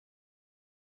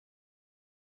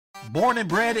Born and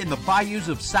bred in the bayous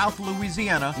of South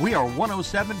Louisiana, we are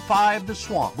 107.5 The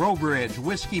Swamp, Breaux Bridge,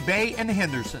 Whiskey Bay, and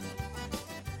Henderson.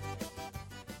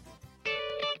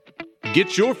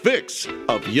 Get your fix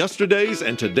of yesterday's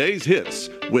and today's hits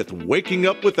with Waking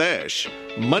Up with Ash,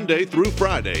 Monday through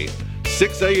Friday,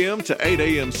 6 a.m. to 8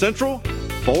 a.m. Central,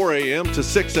 4 a.m. to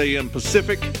 6 a.m.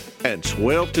 Pacific, and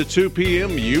 12 to 2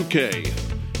 p.m. UK.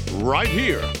 Right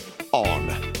here on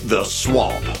The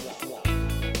Swamp.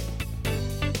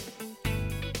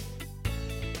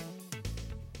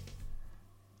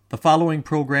 The following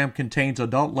program contains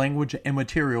adult language and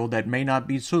material that may not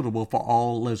be suitable for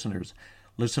all listeners.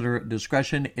 Listener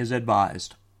discretion is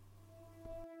advised.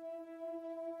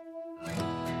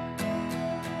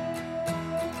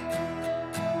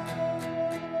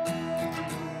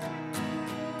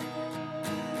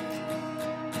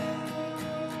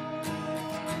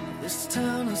 This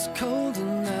town is colder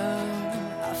now.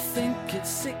 I think it's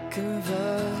sick of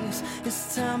us.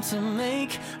 It's time to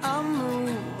make a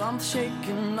move. I'm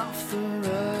shaking off the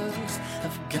rust.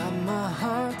 I've got my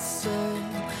heart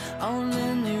set on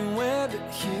anywhere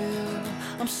but here.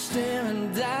 I'm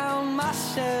staring down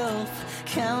myself,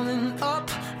 counting up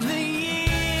the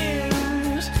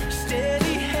years.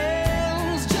 Steady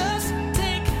hands, just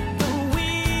take the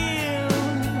wheel.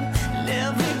 And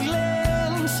every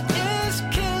glance is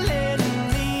killing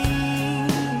me.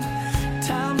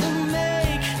 Time to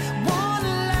make one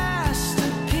last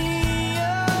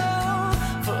appeal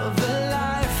for the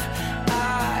life I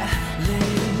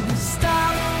live.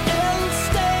 Stop and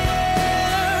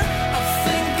stare. I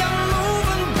think I'm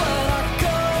moving, but I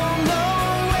go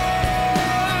nowhere.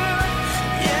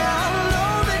 Yeah, I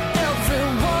know that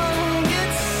everyone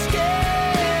gets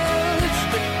scared,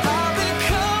 but I've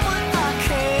become what I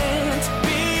can't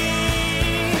be.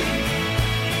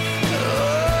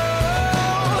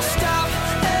 Oh, stop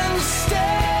and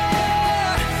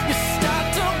stare. You start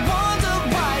to wonder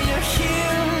why you're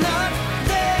here, not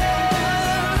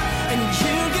there, and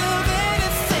you give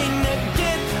anything to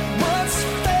get what's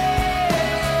fair,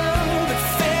 but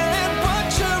fair ain't what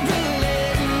you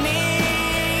really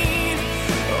need.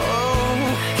 Oh,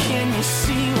 can you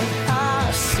see what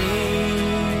I see?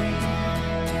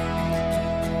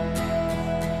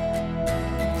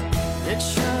 They're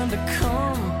trying to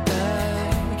come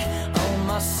back. All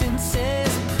my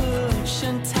senses push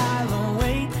and tie the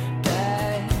weight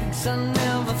back. I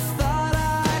never thought I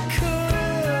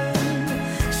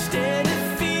could. Steady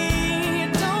feet,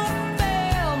 don't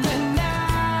fail me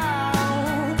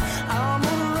now. I'm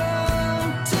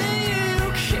around till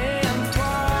you can't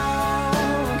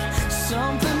walk.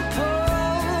 Something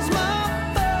pulls my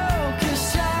focus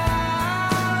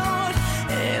out,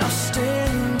 and I'm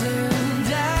standing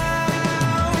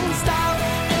down. Stop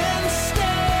and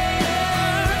stare.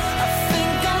 I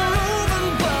think I'm moving,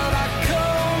 but I go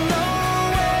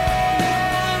nowhere.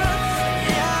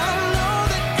 Yeah, I know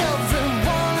that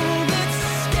everyone gets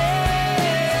scared,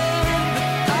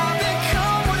 but I've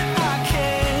become what I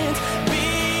can't be.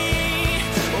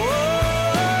 Oh,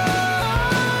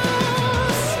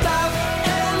 stop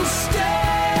and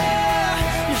stare.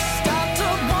 You start to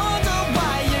wonder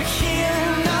why you're here,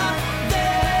 not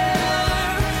there,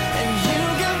 and you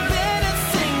give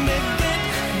anything to get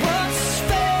what's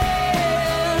fair,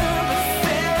 but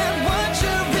fair ain't what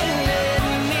you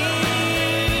really need.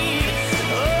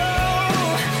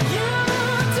 Oh, you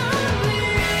don't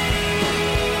need.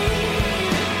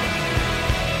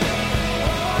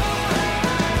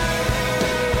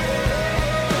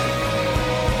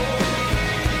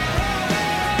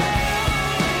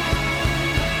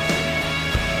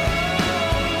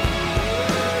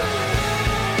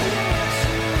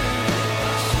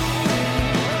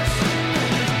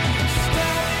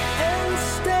 And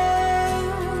stare.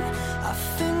 I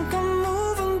think I'm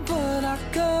moving, but I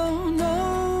go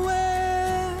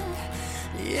nowhere.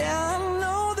 Yeah, I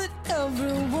know that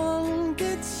everyone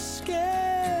gets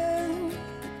scared.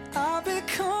 I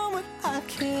become what I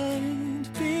can't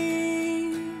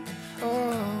be.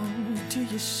 Oh, do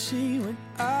you see what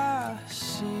I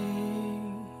see?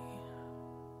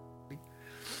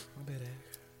 My bad,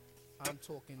 Ash. I'm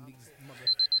talking these mother.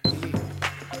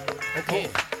 Yeah. Okay.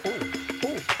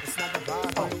 Ooh. It's not the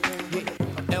vibe. Oh,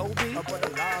 yeah. LB. Up with the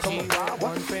live.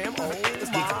 G1 fam. Oh, let's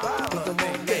get the vibe. With the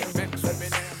man. Yeah.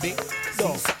 Big. So,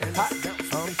 something hot.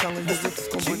 I'm telling you, it's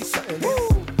gonna be something. Woo.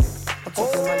 I'm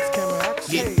talking lights, camera,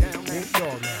 action. Yeah.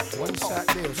 Y'all now. One shot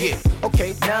deal. Yeah. Okay,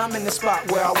 now I'm in the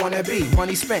spot where I wanna be.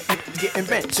 Money spent, getting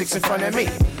bent, chicks in front of me.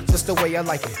 Just the way I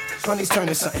like it. Honey's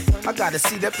turning something. I got a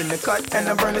seat up in the cut and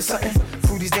I'm burning something.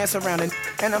 Fruities dance around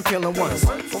and I'm feeling ones.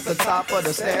 Off the top of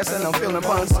the stairs and I'm feeling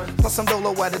buns. Plus some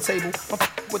dolo at the table.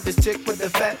 with this chick with the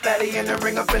fat fatty and the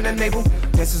ring up in the navel.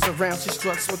 Dances around, she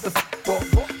struts with the ball.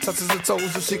 Touches her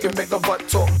toes so she can make her butt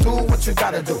talk. Do what you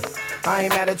gotta do. I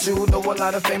ain't mad at you. Know a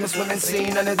lot of famous women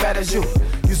seen none as bad as you.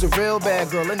 You's a real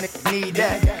bad girl, a nigga need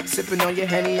that. Sipping on your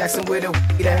Henny, asking where the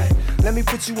weed at. Let me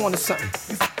put you on to something.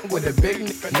 You f***ing with a big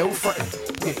nigga, no frontin'.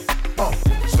 Yeah.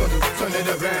 So turn it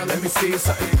around, let me see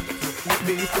something. With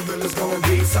me, for real, it's gonna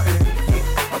be something.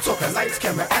 Yeah. I'm talking lights,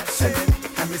 camera, action.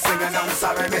 And me singing, I'm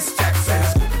sorry, Miss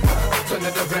Jackson. Turn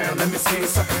it around, let me see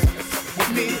something.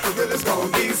 With me, for real, it's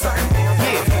gonna be something.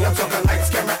 Yeah, I'm talking lights,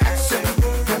 camera, action.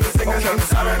 And me singing, I'm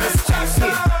sorry, Miss Jackson.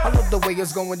 Yeah. I love the way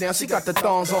it's going down, she got the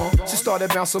thongs on. She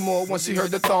started bouncing more when she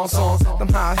heard the thong songs. Them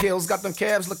high heels got them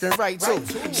calves looking right too.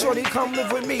 Shorty, come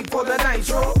live with me for the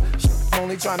nitro.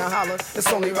 Only tryna holler,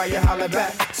 it's only right you holler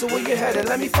back. So where you headed,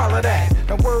 let me follow that.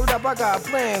 And word up, I got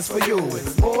plans for you.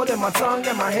 It's more than my tongue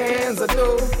and my hands are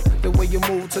do. The way you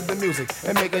move to the music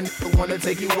and make a nigga wanna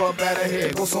take you up out of here,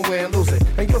 go somewhere and lose it.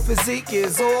 And your physique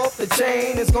is off the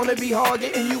chain, it's gonna be hard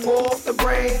getting you off the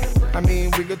brain. I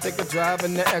mean, we could take a drive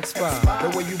in the X5.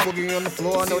 The way you boogie on the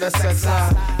floor, I know that's sex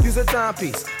high. Use a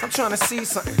timepiece, I'm tryna see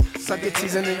something. Suck your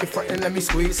teasing in your front and let me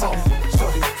squeeze something.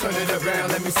 Shorty, turn it around,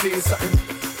 let me see something.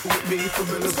 With me, for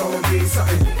real, it's gonna be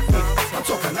something. I'm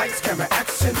talking lights, camera,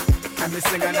 action. And me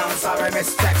singing, I'm sorry,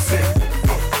 Miss Jackson.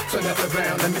 Turn it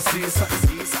around, let me see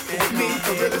something. With me,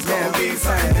 for real, it's gonna be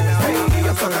something. Hey,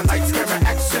 I'm talking lights, camera,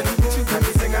 action. And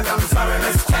me singing, I'm sorry,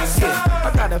 Miss Jackson.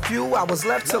 I got a few hours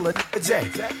left till a J.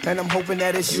 And I'm hoping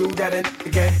that it's you that it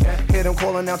again. Hear them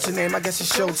calling out your name, I guess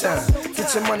it's showtime.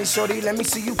 Get your money, shorty, let me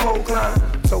see you pole climb.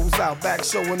 Toes out, back,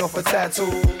 showing off a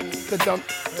tattoo. The dump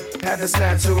had to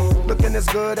snatch you. Looking as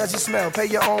good as you smell, pay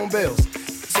your own bills.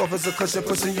 Soft as a cushion,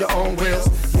 pushing your own wheels.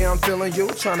 Yeah, I'm feeling you,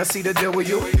 trying to see the deal with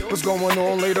you. What's going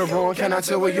on later on, can I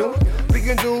chill with you? We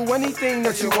can do anything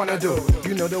that you wanna do.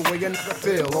 You know the way you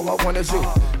feel, all I want is you.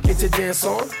 Get your dance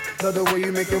on, love the way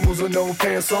you make your moves with no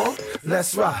pants on.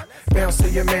 Let's rock, bounce to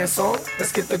your man song.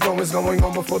 Let's get the goings going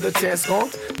on before the chance gone.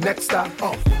 Next stop,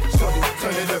 shorty,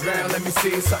 turn it around, let me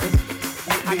see something.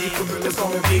 With me, for real, it's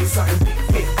gonna be something.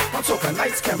 Hey, I'm talking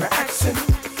lights, camera, action.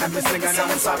 And me singing,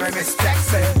 I'm sorry, Miss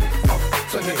Jackson.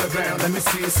 Turn it around, let me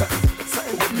see something.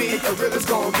 With me, for real, it's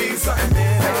gonna be something.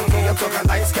 Hey, I'm talking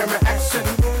lights, camera, action.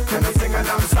 And me singing,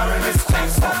 I'm sorry, Miss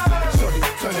Jackson. Shorty,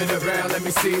 turn it around, let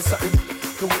me see something.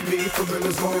 With me, for real,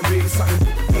 it's gonna be something.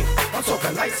 Hey, I'm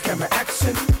talking lights, camera,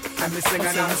 action. And me singing,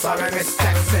 I'm sorry, Miss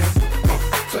Jackson.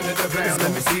 Turn it around,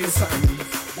 let me see something.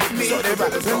 Me, so they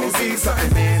rappers, let me see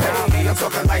something. Hey, I'm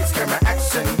talking lights, camera,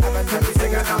 action.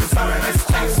 Everything and I'm sorry, Miss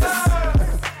Jackson.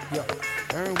 Yo,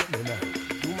 burn with me now.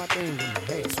 Do my thing with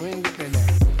me. Hey, swing with me now.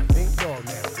 Pink dog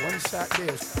now. One shot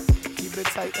deals. Keep it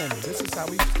tight, and this is how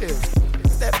we feel.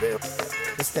 It's that bill.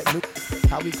 It's that new.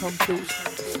 How we come through.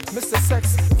 Mr.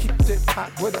 Sex, keep it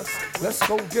hot with us. Let's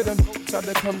go get them. Try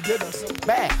to come get us.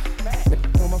 Back.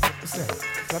 On my percent.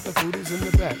 Got the foodies in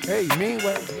the back. Hey,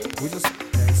 meanwhile, we just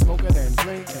smoking and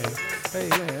drinking. Hey,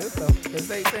 man, it's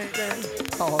they thinking.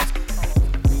 Oh,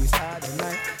 we's high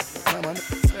tonight. Come on,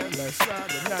 let's ride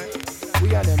tonight.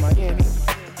 We out in Miami.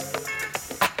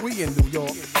 We in New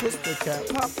York. Twist the cap,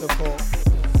 pop the cork.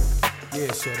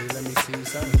 Yeah, shorty, let me see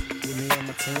something. Give me on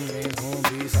my team, ain't gonna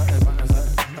be something.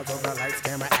 I'm talking lights,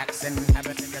 camera, action.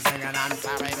 Everything is singing, I'm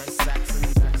sorry, Miss Jackson.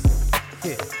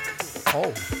 Yeah.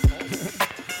 Oh.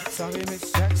 Sorry,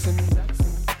 Miss Jackson.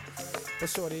 But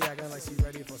shorty acting like she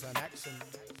ready for some action.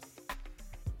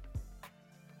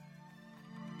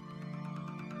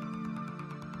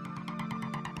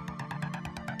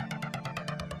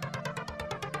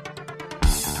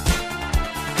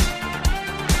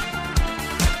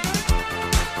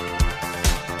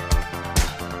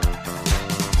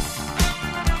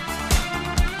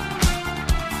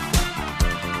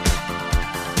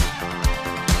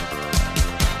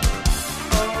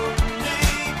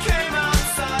 Came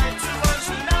outside to watch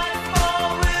the night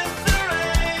fall with the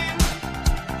rain.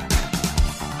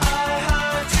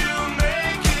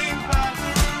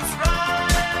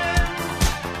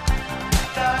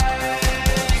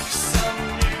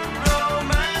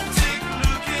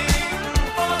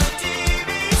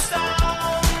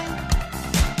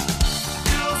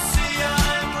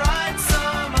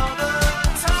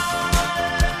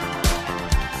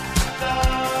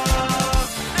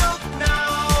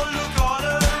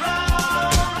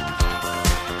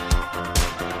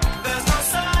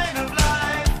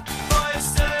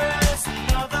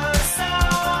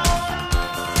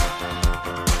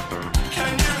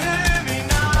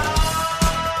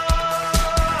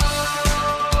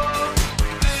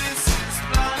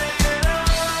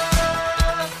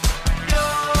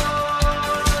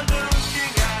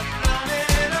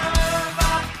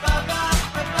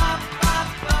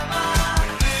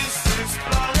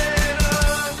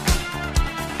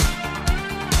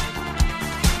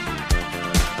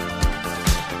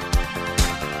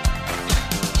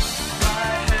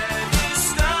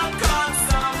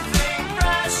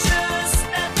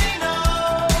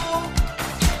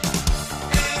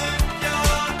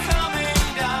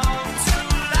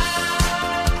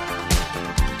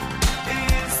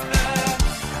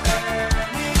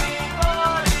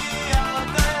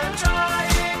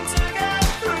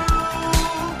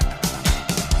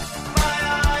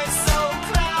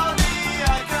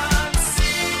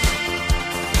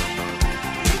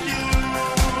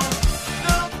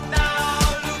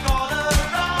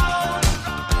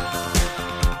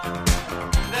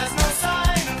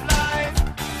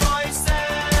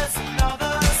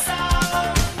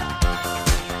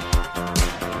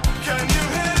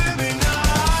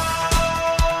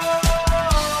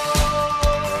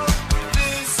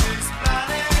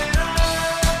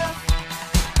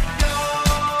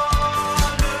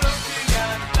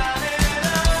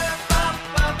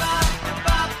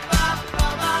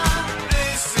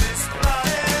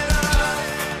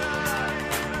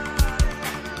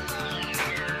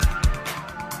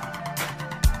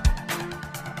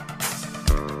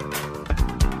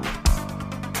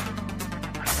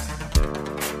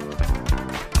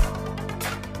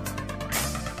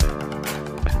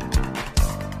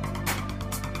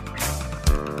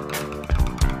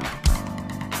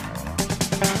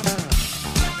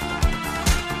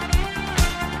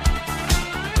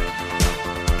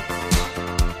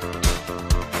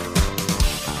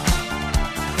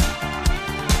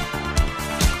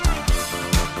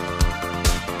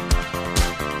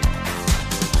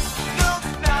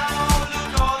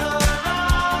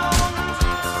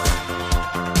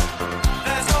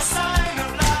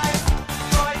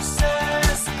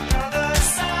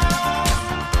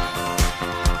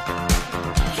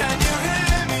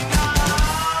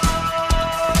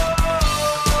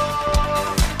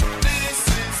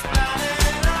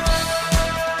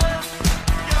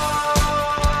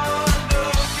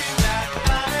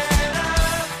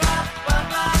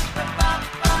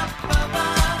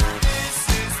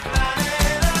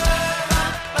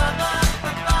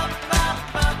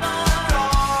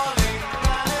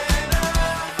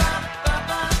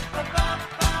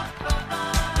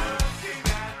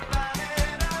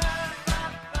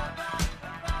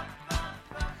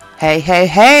 Hey, hey,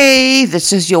 hey,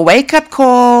 this is your wake-up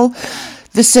call.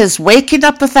 This is Waking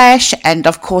Up With Ash, and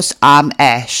of course, I'm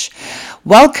Ash.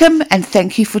 Welcome and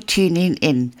thank you for tuning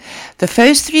in. The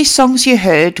first three songs you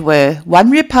heard were One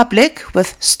Republic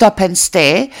with Stop and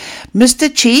Stare,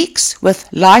 Mr. Cheeks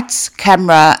with Lights,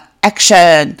 Camera,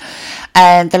 Action,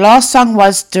 and the last song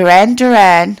was Duran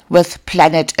Duran with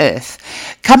Planet Earth.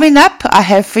 Coming up, I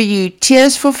have for you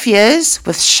Tears for Fears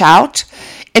with Shout,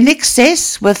 In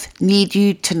Excess with Need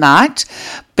You Tonight,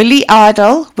 Billy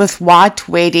Idol with White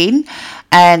Wedding,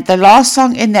 and the last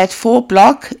song in that 4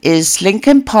 block is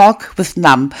Linkin Park with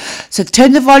Numb. So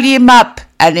turn the volume up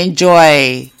and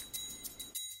enjoy.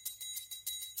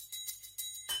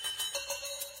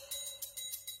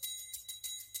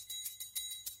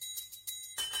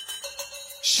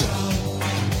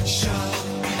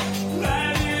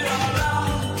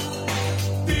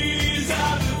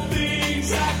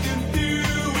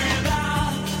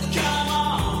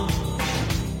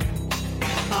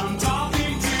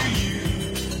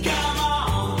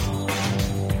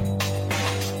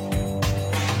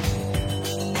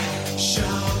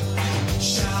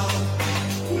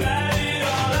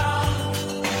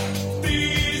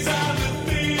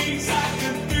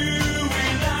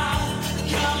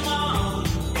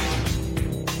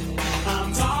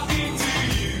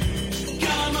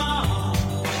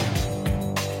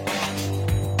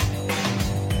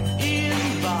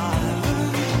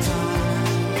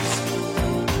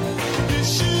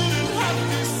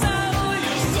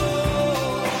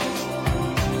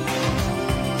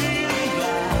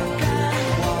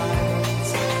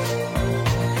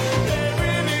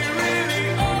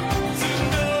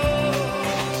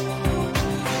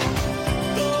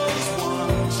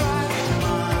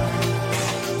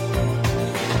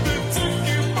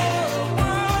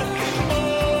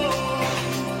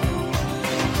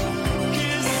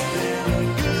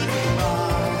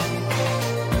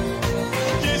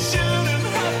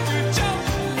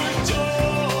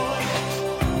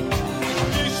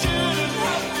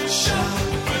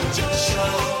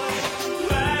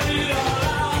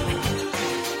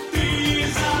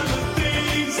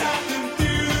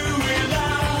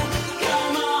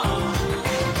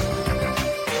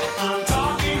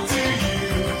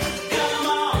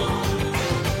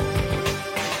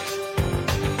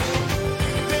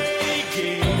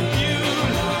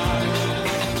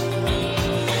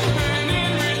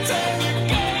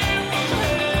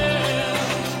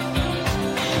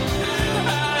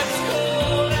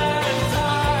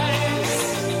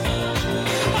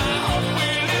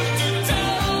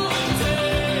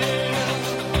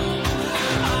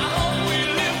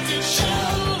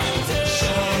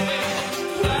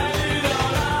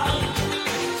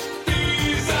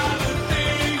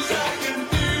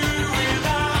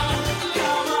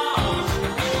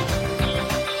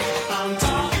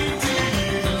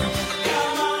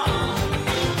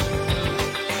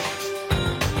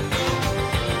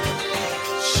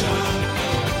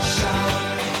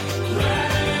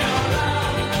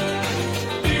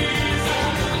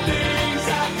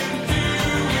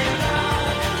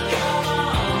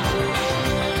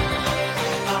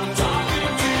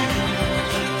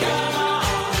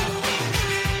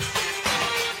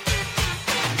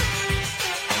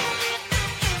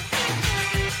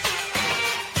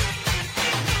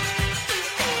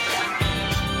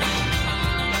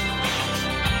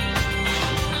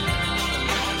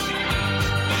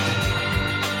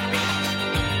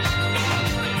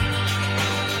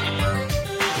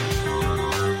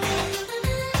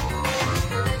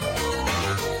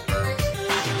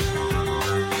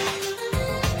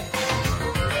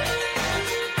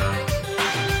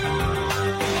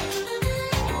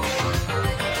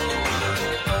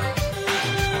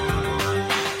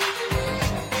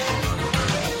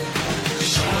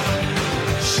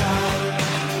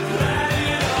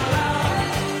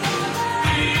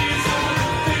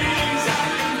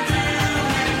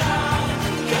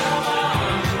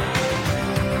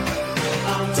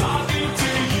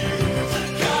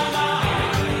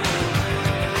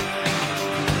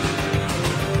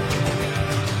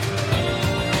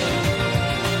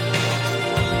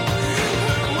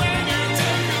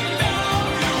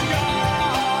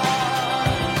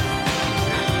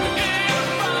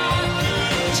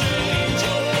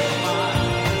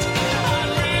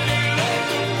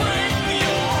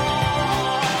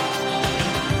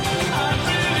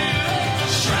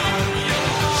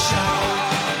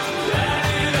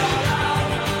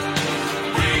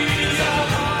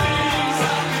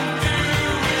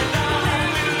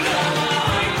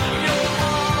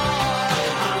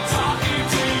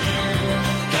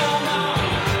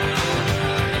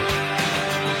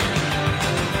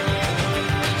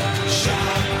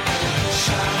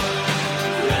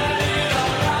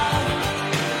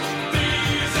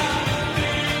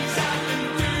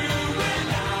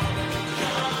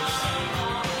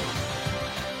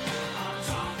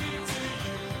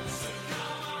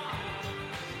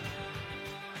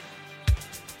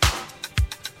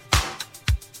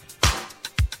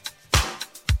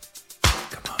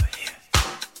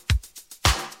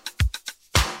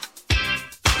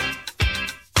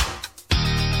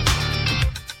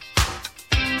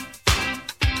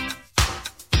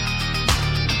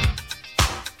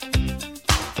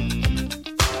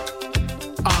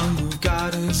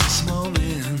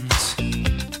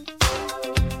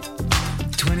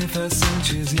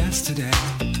 centuries yesterday.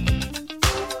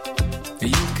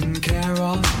 You can care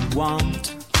all you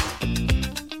want.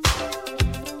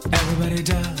 Everybody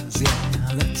does,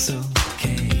 yeah, that's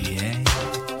okay.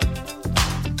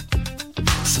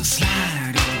 So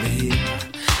slide over here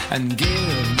and give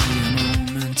me a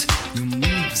moment. Your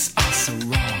moves are so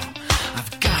raw.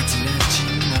 I've got to let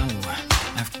you know.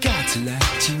 I've got to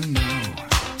let you know.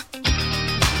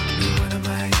 You're one of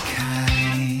my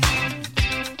kind.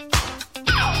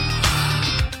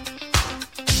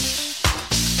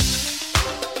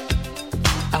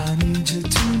 I need you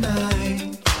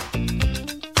tonight,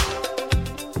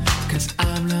 'cause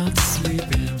I'm not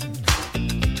sleeping.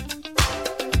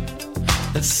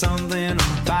 There's something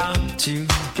about you,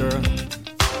 girl,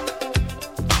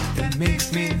 that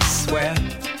makes me sweat.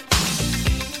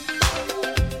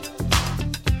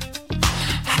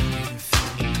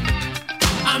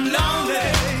 I'm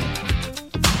lonely.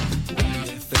 What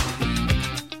do you think?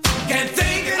 Can't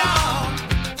think at all.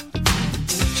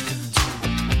 What you gonna do?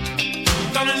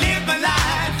 Gonna live my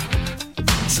life.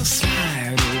 So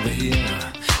slide over here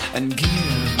and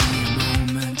give me a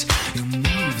moment. Your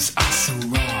moves are so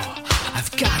raw.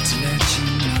 I've got to let you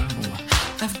know.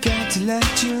 I've got to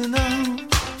let you know.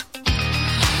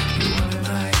 You're one of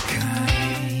my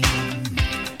kind.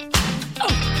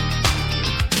 Oh.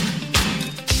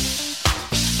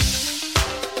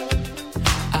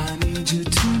 I need you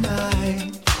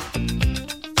tonight,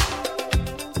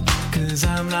 'cause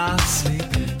I'm not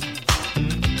sleeping.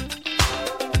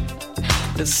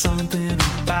 There's something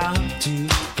about you,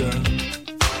 girl,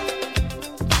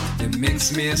 that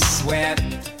makes me sweat.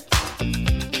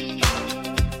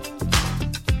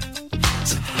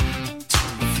 So how do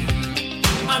you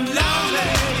feel? I'm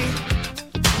lonely.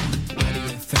 What do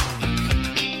you think?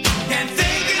 Can't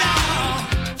think at all.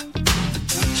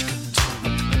 What you gonna do?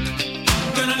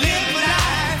 Gonna live my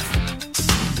life.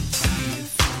 How do you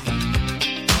feel?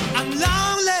 I'm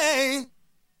lonely.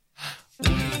 What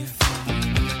do you think?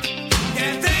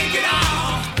 Can't think at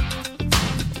all.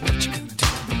 What you gonna do?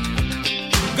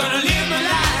 Gonna live my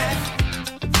life.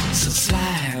 So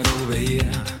slide over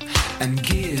here and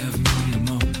give me a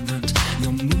moment.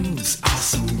 Your moves are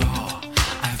so raw.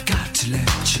 I've got to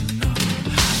let you know.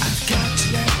 I've got to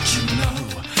let you know.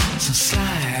 So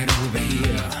slide over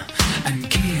here and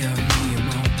give me a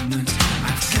moment.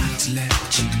 I've got to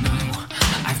let you know.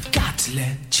 I've got to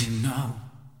let you know.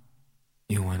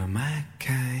 You're one of my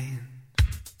kind.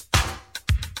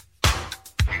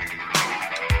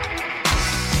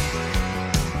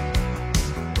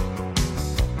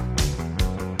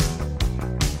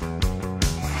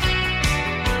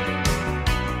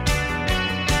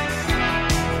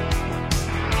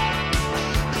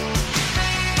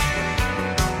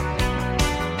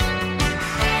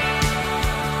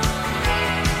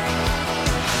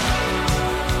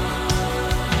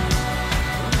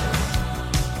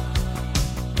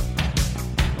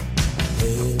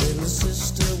 Hey little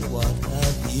sister, what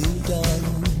have you done?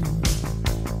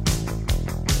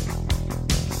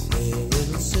 Hey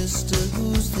little sister,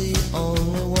 who's the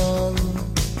only one?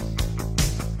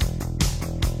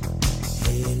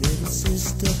 Hey little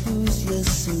sister, who's your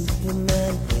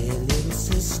Superman? Hey little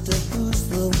sister, who's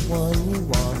the one you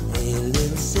want? Hey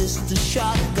little sister,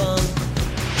 shotgun.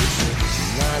 It's a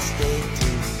nice day to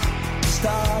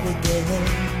start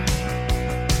again.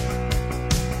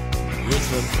 It's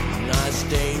a nice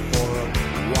day for a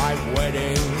white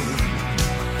wedding.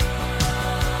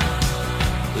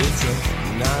 It's a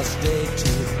nice day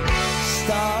to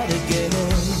start again.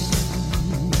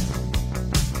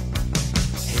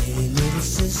 Hey little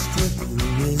sister, who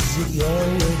is it you're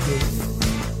with?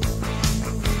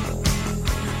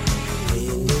 Hey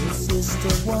little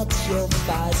sister, what's your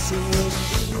spicy wish?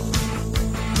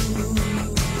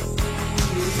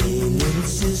 Hey little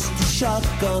sister,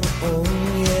 shotgun, oh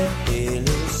yeah. Hey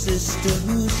little sister,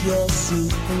 who's your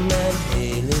Superman?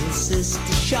 Hey little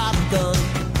sister, shotgun.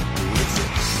 It's a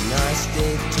nice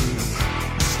day to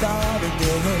start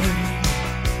again.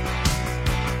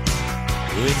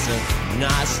 It's a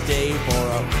nice day for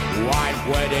a white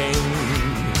wedding.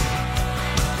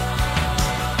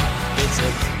 It's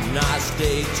a nice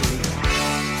day to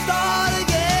start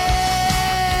again.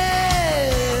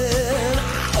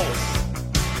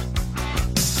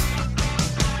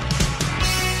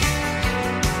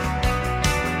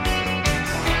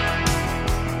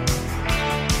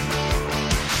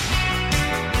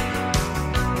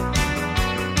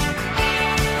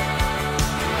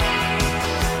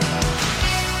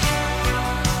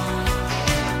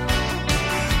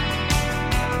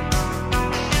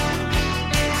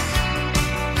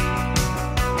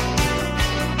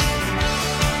 Ow!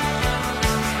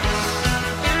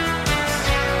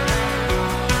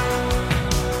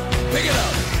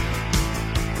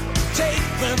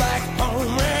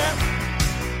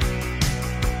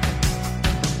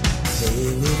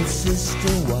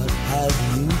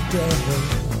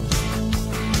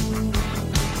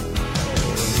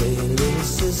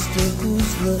 sister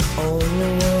who's the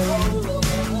only one.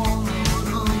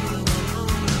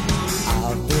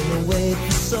 I've been away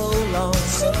for so long.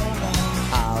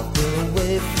 I've been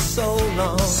away for so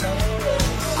long.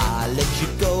 I let you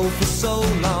go for so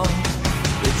long.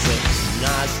 It's a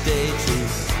nice day to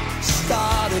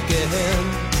start again.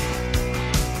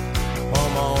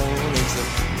 Come on, it's a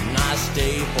nice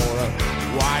day for a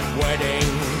white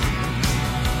wedding.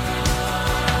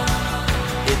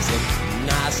 It's a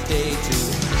nice day to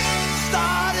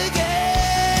start again.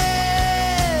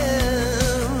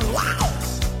 Wow!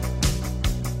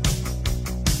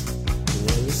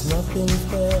 There is nothing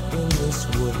fair in this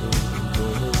world.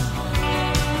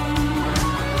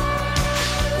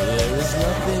 There is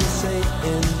nothing safe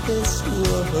in this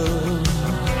world.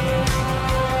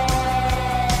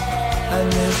 And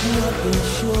there's nothing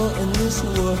sure in this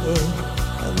world.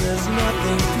 And there's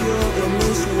nothing pure in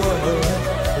this world.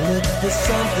 Look for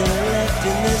something left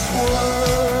in this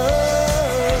world.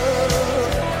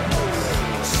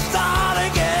 Start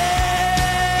again.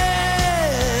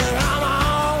 Come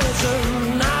on, it's a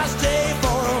nice day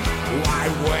for a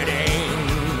white wedding.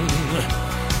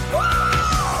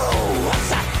 Whoa,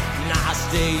 what's a nice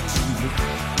day to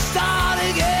start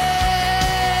again?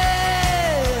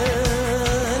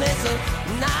 It's a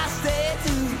nice day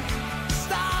to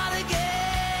start again.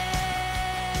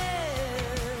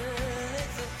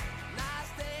 It's a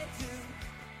nice day to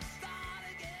start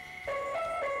again.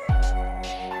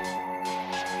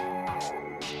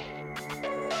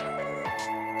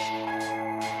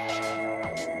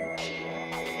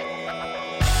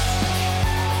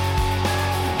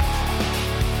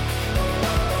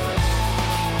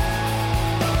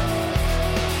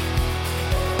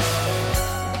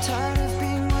 Tired of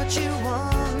being what you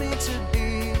want me to be,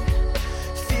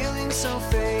 feeling so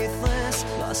faithless,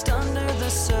 lost under the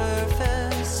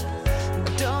surface.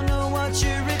 Don't know what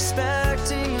you're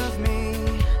expecting of me,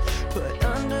 but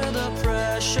under the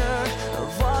pressure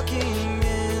of walking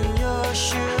in your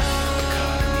shoes.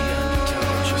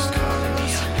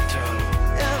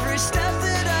 Every step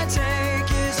that I take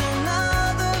is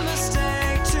another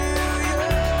mistake to you.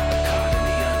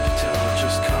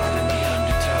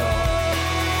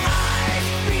 I've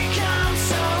become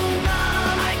so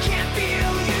numb, I can't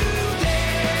feel you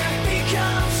there.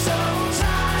 Become so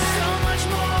tired, so much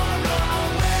more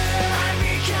aware. I'm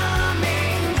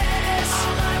becoming this.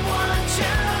 All I want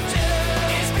you to do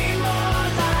is be more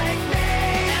like me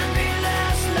and be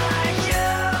less like you.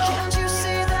 Can't you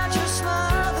see that you're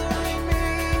smothering me,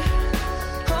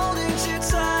 holding too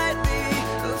tightly,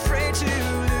 afraid to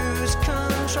lose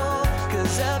control?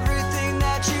 'Cause everything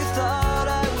that you thought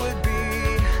I would be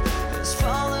is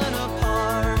falling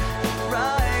apart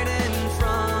right in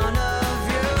front of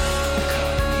you.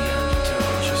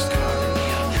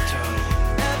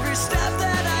 Every step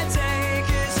that I take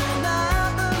is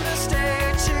another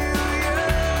mistake to you.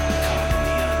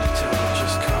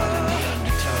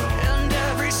 And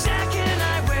every second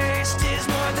I waste is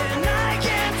more than I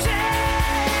can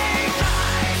take.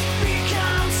 I've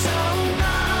become so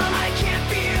numb, I can't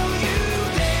feel you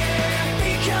there.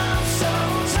 Become so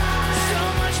tired, so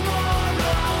much more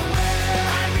aware.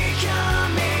 I'm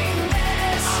becoming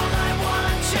this. All I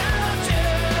want you to do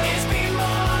is be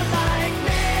more like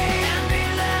me and be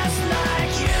less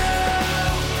like you.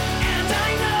 And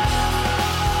I know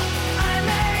I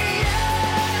may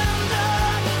end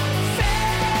up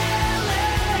failing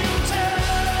too,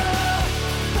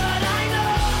 but I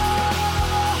know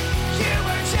you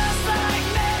were just like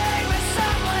me, with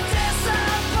someone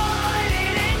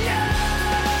disappointed in you.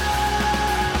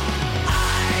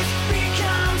 I've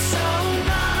become so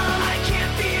numb, I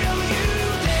can't feel you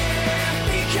there.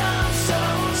 Become so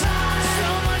tired, so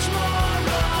much more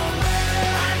aware.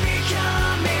 I'm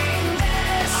becoming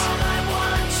this. All I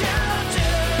want you to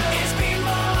do is be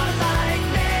more like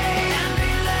me and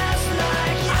be less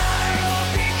like you.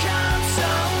 I've become so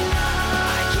numb,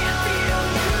 I can't feel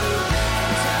you there.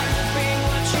 Tired of being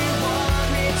what you want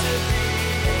me to be.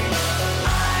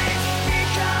 I've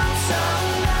become so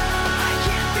numb, I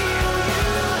can't feel you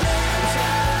there.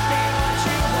 Tired of being what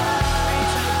you want me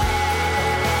to be.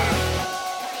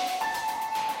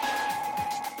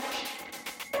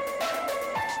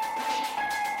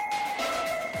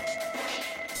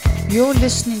 You're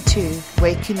listening to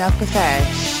Waking Up with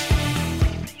Ash.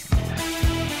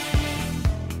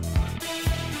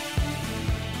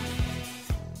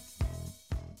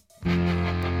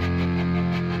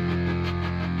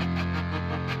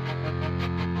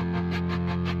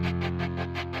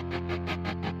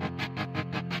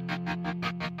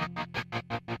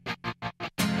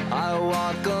 I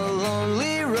walk a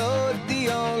lonely road, the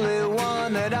only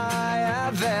one that I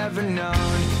have ever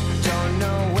known. Don't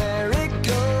know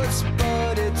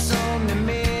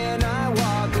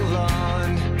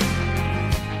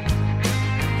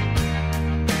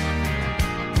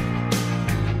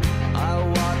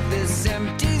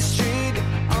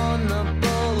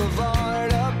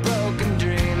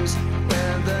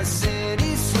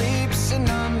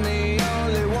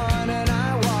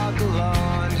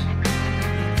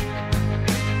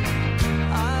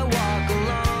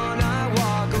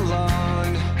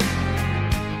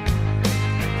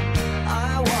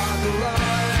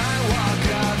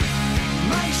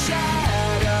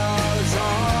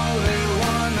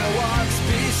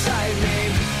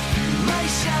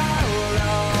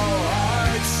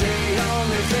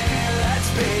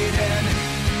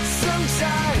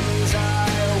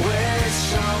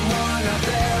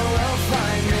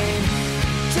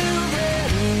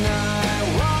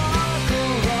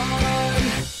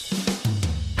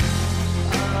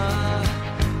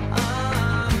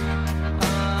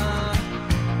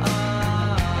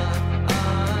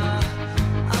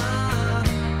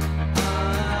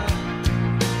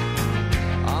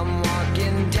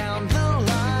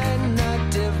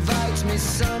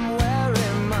somewhere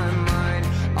in my mind,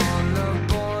 on the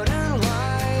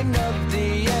borderline of the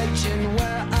edge and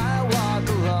where I walk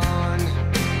alone.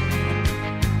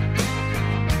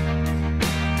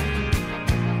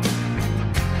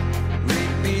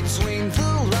 Read between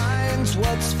the lines,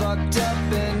 what's fucked up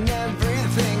and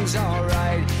everything's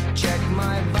alright. Check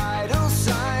my vital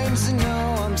signs and know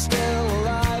I'm still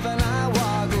alive and I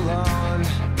walk alone.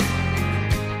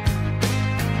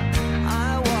 I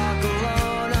walk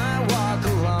alone, I walk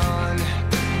alone.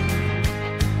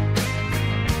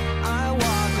 I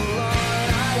walk alone,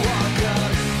 I walk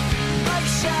up. My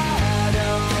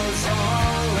shadow's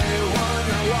only one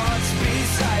that walks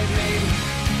beside me.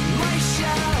 My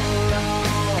shallow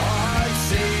heart's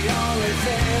the only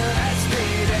thing that's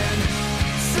beating.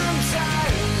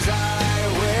 Sometimes I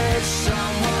wish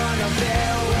someone up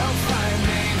there will find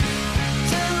me.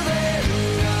 Till then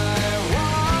I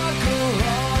walk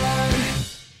alone.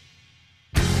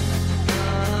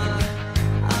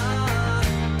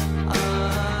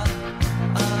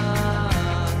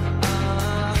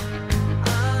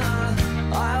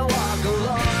 I walk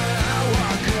alone, I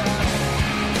walk alone.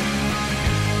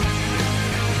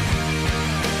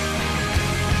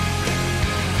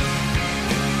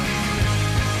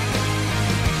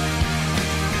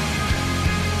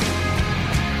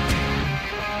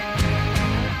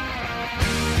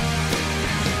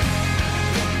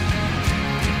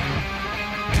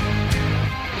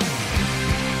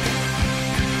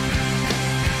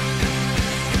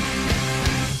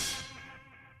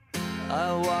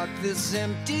 I walk this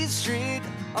empty street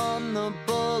on the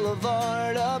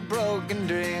boulevard of broken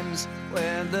dreams,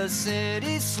 where the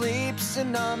city sleeps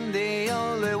and I'm the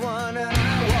only one. And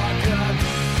I walk up,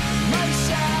 my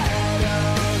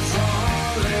shadow's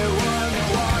only one that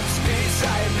walks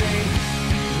beside me.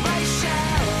 My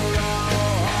shallow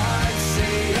heart's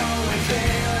the only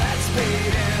thing that's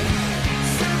beating.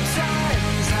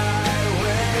 Sometimes I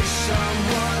wish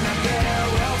someone up there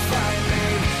will find me.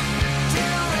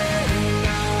 Till then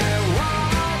I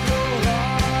walk alone.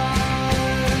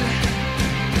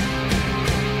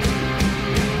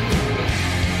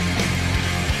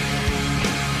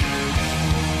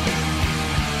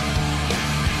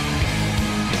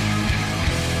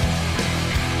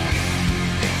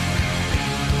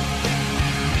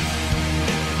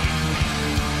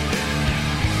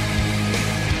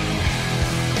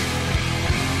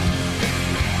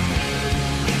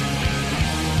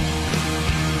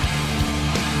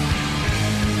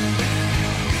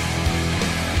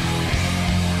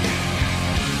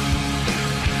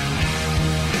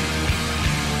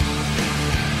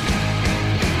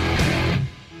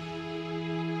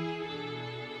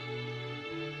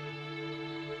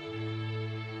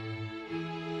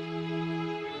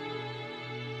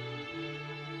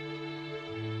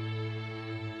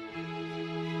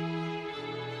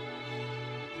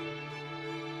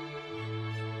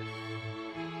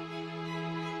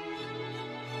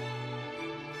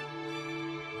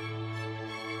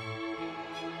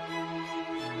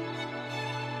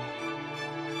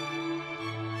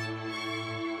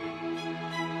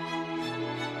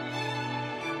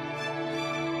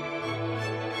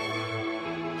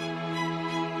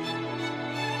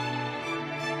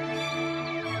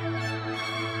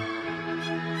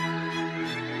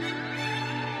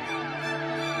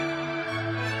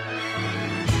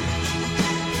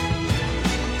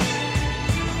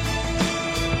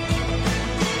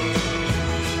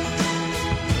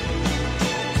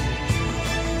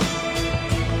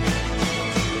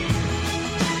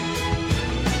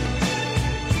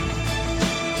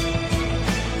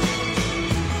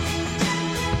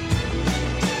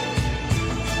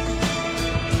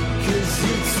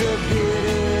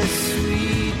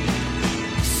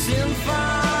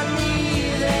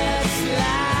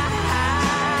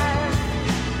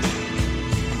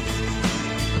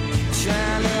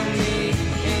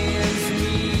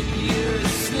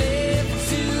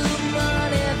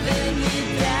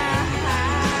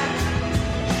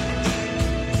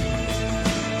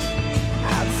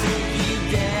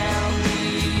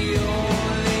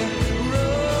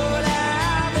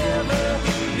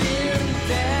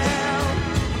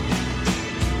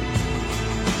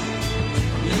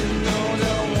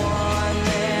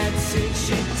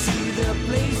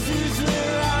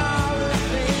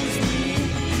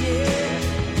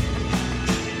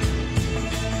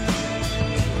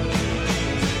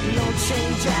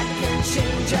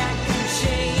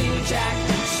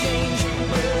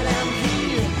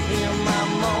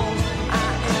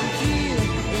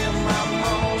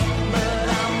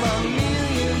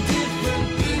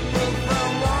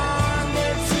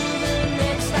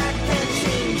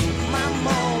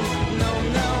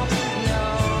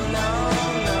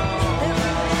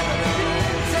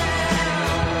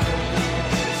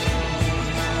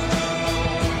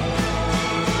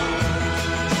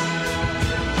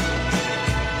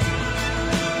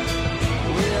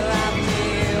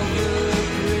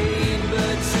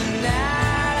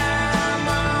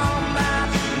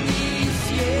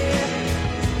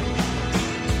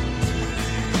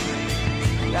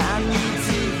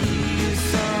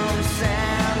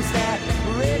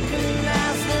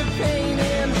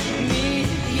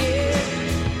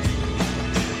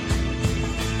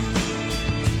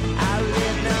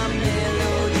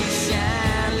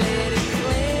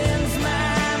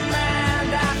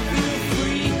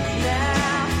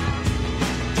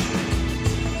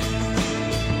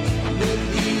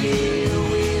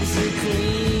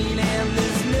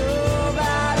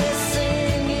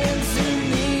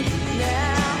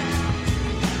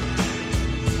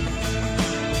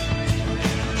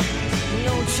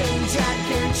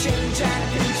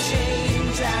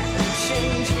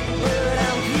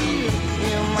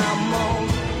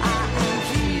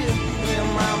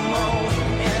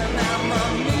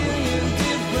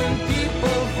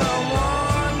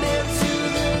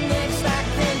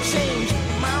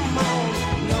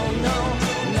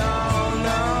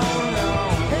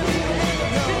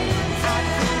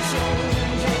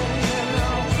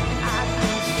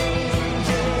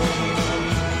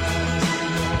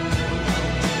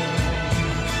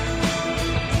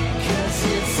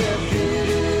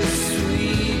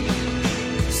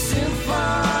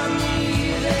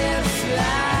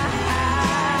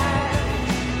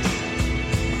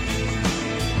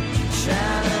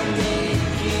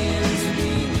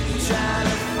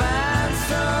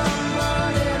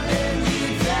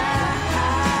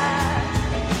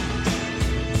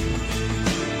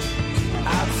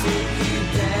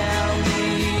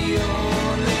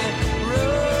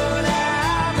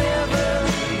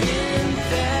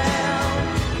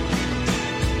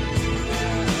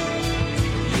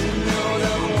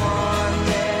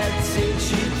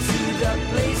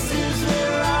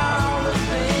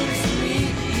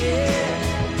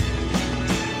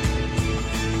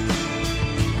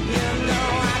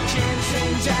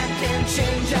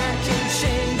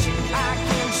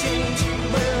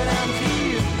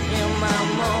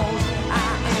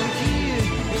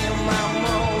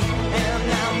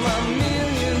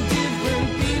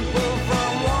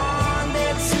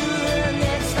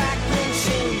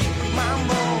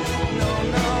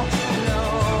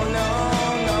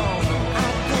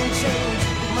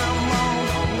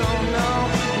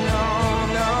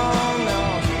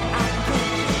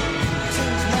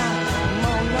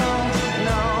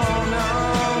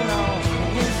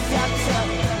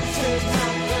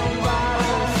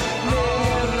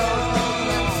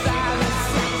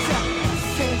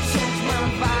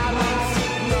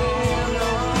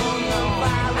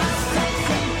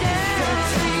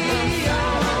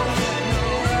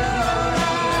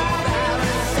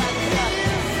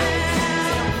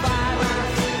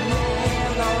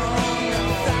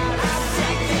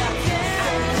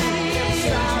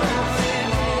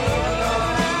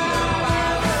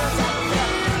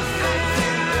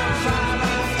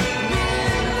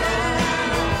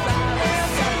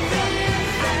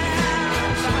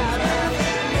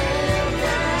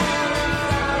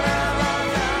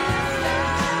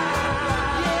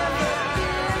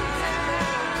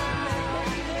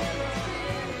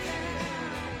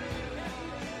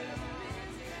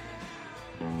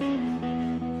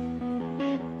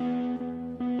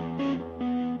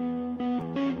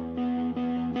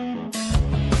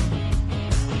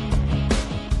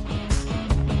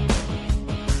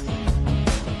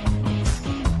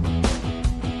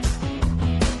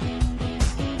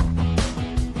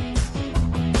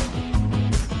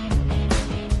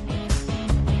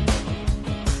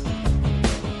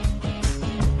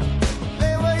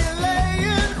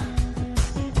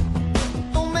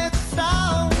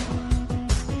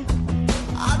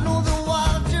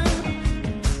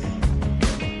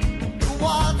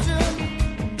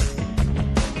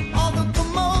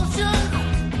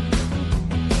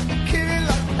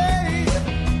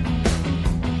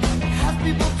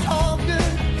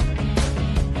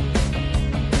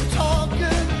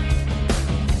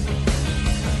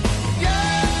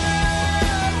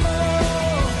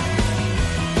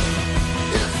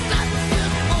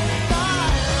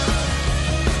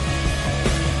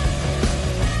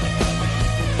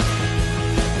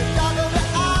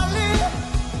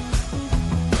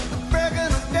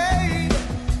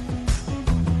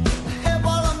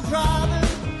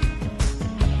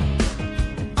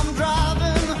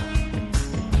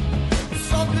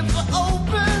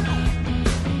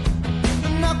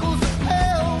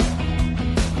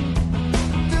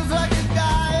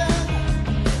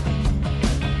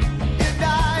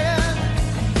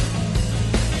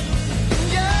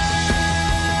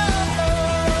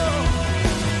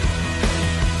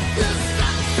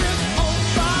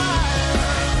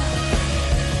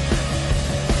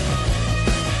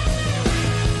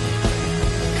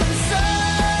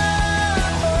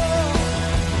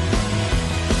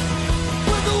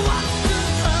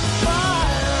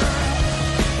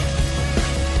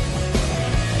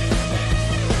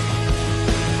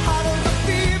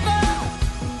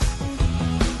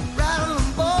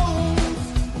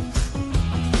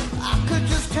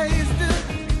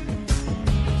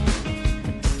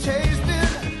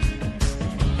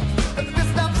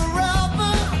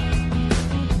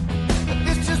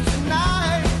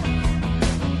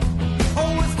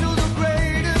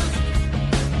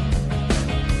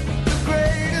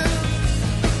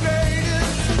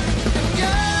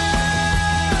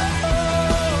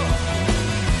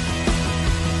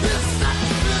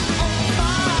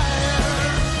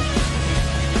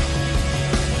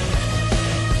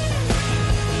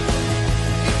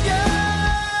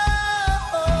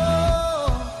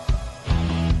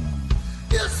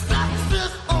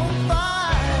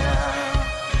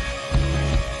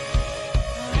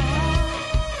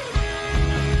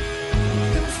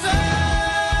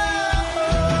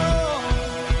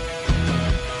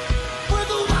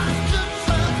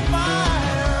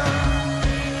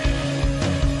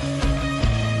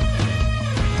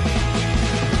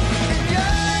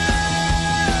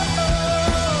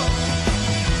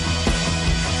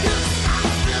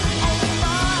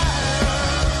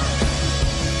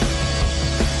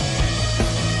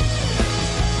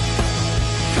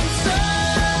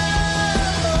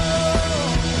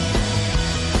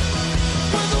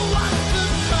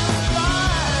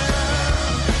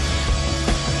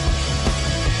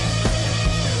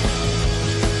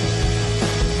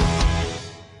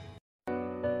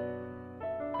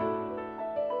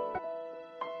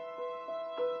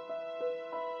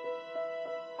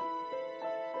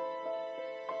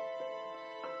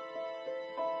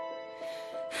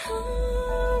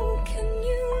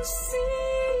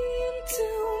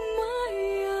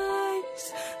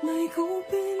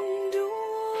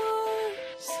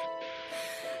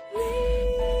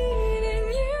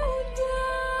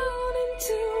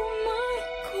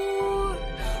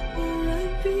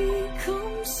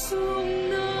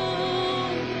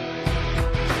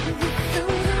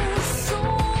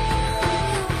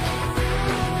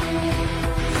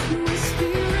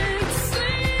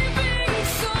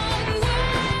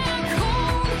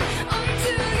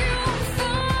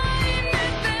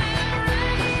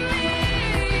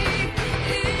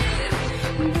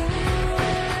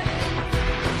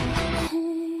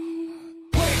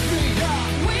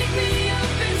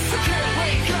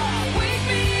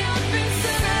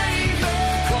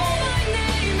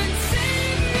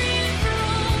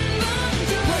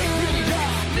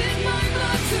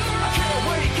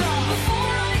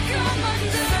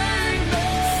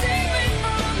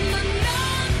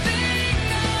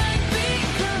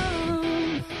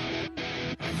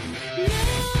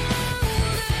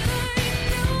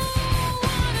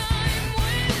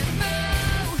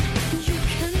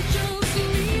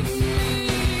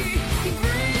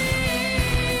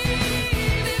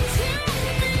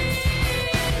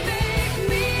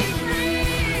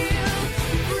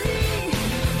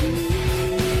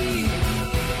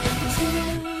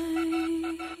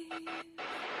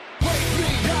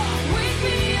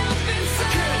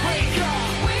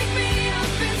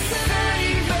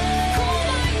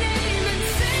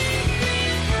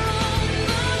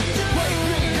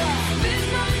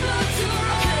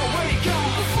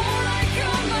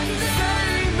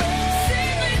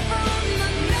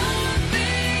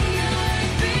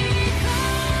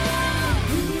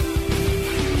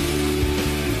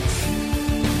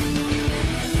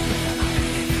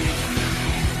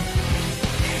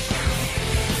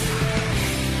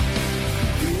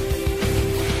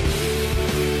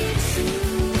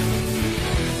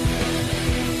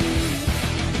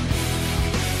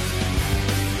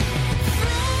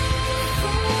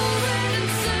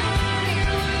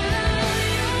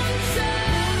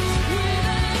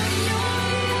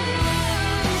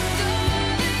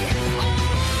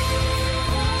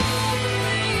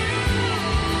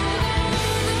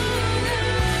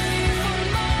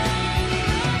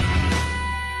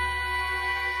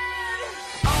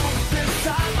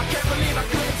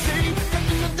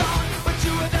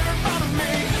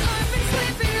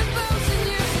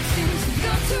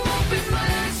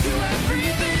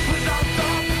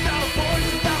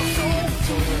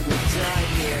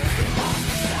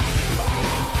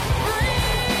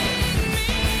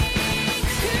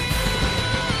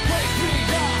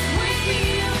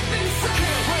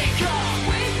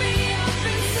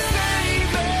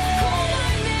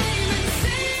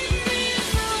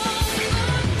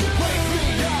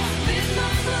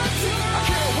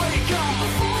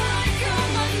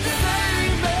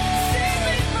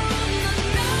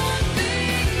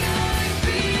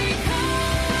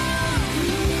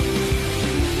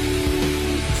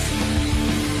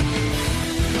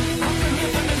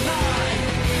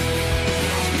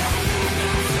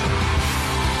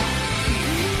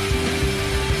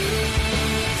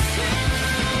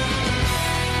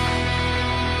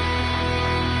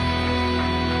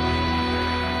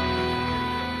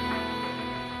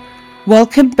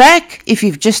 Welcome back. If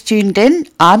you've just tuned in,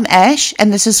 I'm Ash,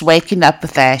 and this is Waking Up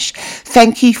with Ash.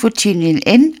 Thank you for tuning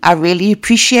in. I really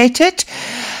appreciate it.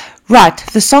 Right,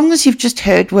 the songs you've just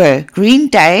heard were Green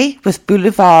Day with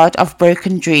Boulevard of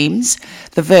Broken Dreams,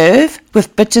 The Verve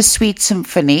with Bittersweet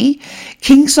Symphony,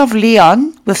 Kings of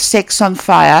Leon with Sex on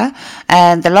Fire,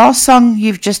 and the last song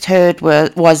you've just heard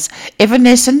was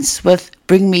Evanescence with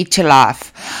Bring Me to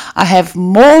Life. I have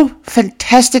more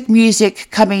fantastic music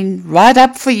coming right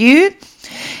up for you.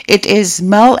 It is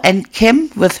Mel and Kim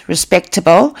with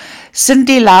Respectable,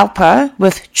 Cyndi Lauper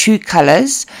with True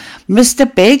Colors,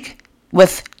 Mr. Big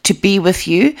with To Be With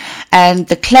You, and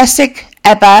the classic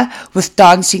ABBA with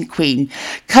Dancing Queen.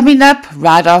 Coming up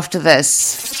right after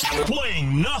this.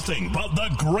 Playing nothing but the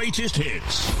greatest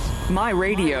hits. My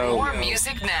radio. More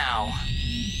music now.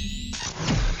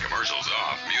 Commercials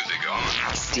off, music on.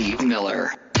 Steve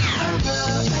Miller.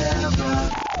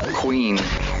 Queen.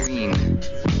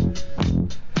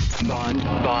 Bon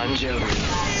Jovi.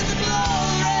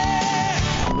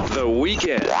 The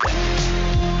Weeknd.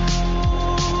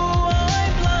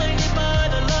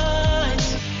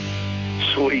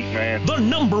 Sweet, man. The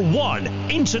 #1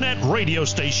 internet radio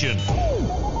station.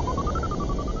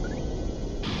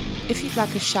 If you'd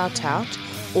like a shout out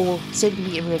or send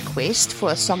me a request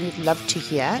for a song you'd love to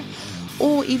hear,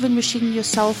 or even wishing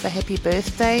yourself a happy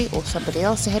birthday or somebody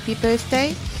else a happy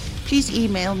birthday, please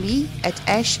email me at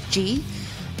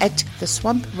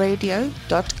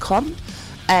ashg@theswampradio.com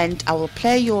and I will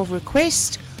play your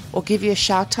request or give you a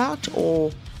shout out,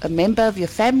 or a member of your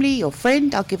family or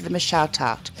friend, I'll give them a shout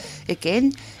out.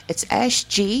 Again, it's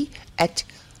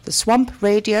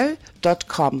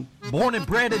ashg@theswampradio.com. Born and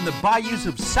bred in the bayous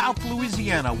of South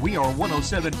Louisiana, we are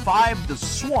 107.5 The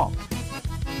Swamp.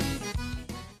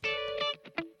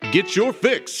 Get your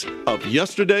fix of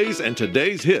yesterday's and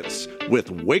today's hits with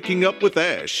Waking Up with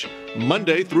Ash,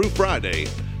 Monday through Friday,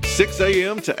 6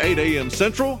 a.m. to 8 a.m.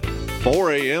 Central,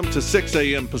 4 a.m. to 6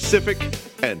 a.m. Pacific,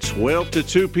 and 12 to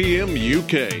 2 p.m.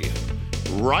 UK.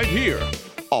 Right here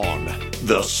on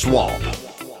The Swamp.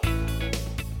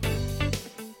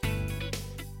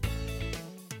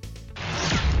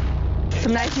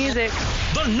 Some nice music.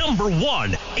 The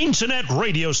 #1 internet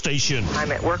radio station.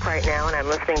 I'm at work right now and I'm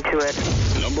listening to it.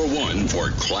 #1 for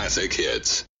classic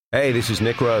hits. Hey, this is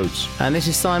Nick Rhodes. And this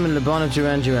is Simon LeBon of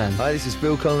Duran Duran. Hi, this is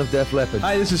Bill Cullen of Def Leppard.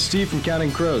 Hi, this is Steve from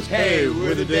Counting Crows. Hey,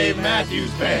 we're the Dave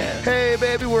Matthews Band. Hey,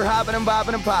 baby, we're hopping and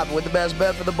bopping and popping with the best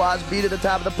bet for the boss beat at the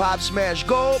top of the pop smash.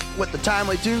 Go with the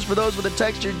timely tunes for those with a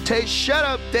textured taste. Shut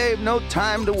up, Dave. No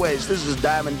time to waste. This is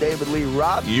Diamond David Lee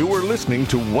Roth. You are listening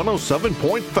to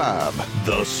 107.5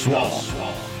 The Swamp.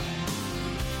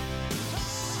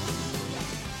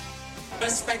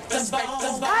 Respect the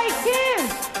ball. I can.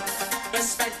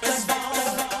 Respect the ball.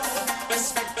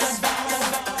 Respect the ball.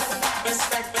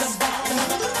 Respect the ball.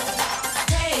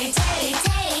 Take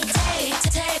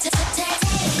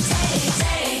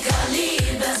a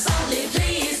leave us. Only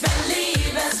please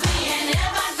believe us. We ain't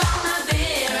ever gonna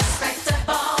be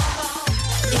respectable.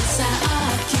 It's our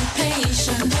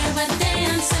occupation. We're a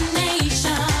dancing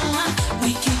nation.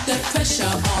 We keep the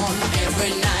pressure on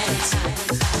every night.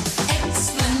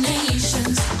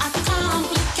 Explanations are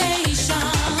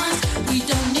complications. We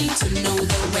don't need to know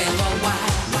the where or why.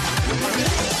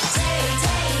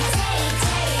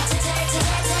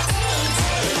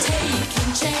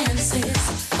 Taking chances,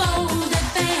 bold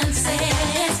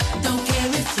advances. Don't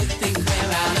care if you think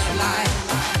we're out of line.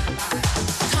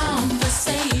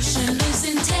 Conversation is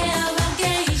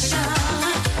interrogation.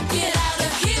 Get out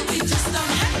of here, we just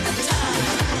don't have the time.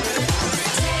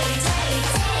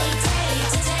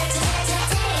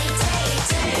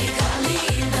 Take or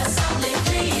leave us, only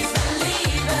please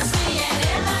believe us. We ain't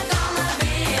ever gonna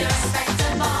be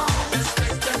respectable.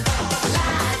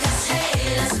 Like us,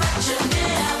 hate us, but you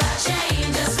never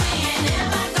change us. We ain't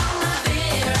ever gonna be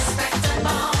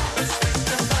respectable.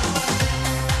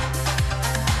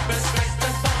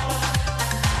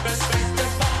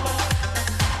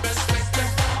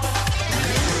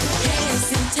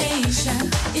 Hesitation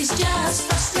is just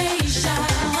frustration.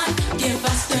 Give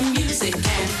us the music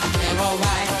and we're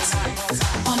alright.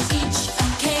 On each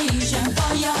occasion,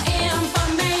 for your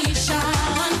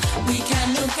information, we can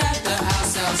look after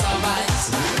ourselves alright.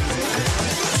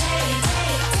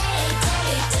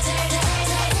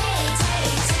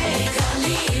 Take or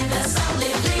leave us,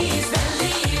 only please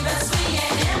believe us. We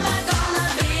ain't ever gonna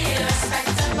be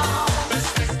respectable.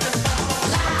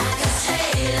 Like us,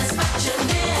 hate us, but you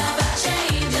never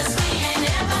change us. We ain't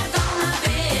ever gonna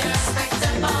be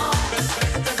respectable.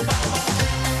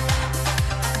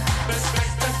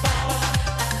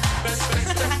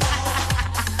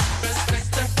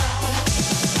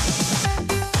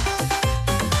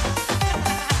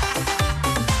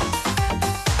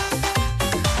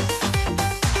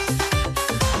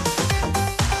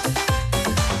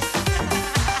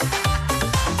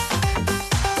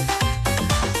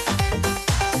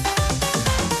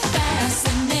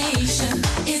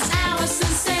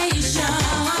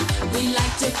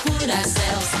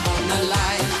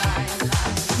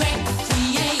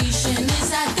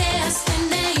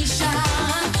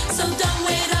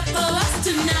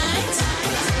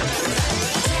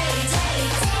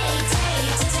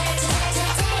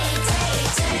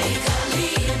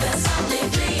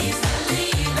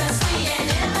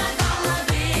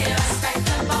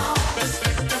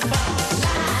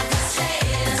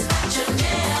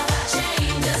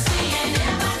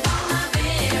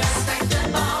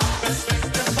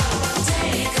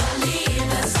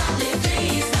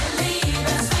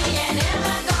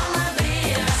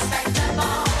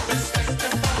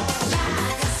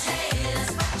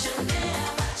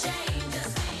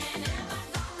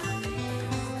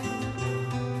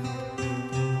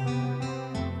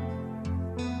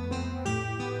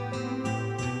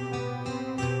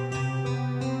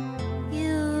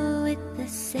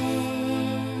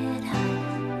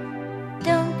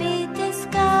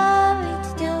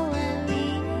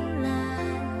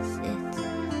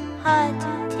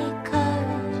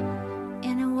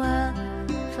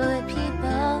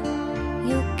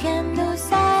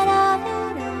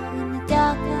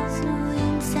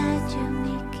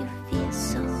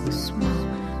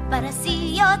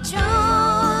 your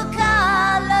true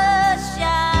colors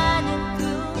shining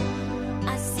through.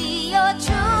 I see your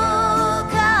true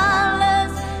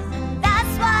colors, and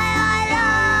that's why I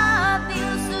love you.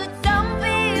 So don't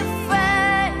be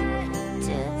afraid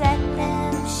to let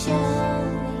them show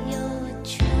your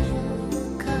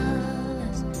true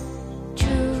colors.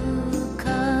 True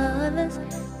colors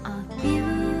are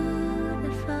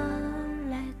beautiful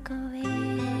like a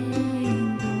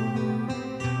rainbow.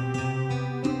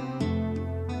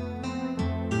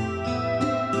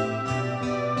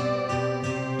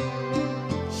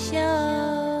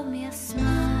 Show me a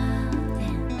smile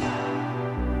then.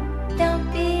 Don't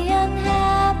be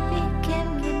unhappy. Can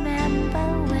remember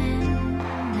when I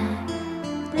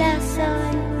last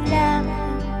saw you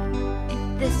laughing. If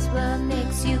this world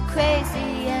makes you crazy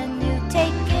and you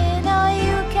take it all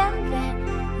you can, then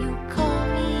you call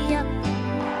me up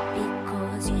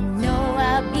because you know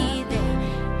I'll be there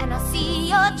and I'll see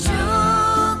your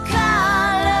true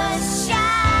colors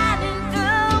shining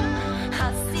through.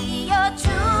 I'll see your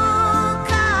true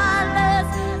colors,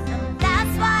 and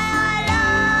that's why I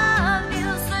love you.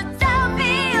 So don't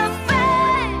be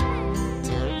afraid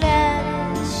to let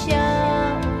it show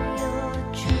your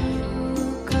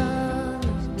true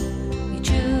colors. Your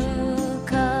true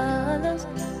colors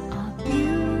are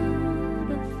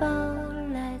beautiful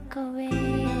like a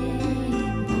rainbow.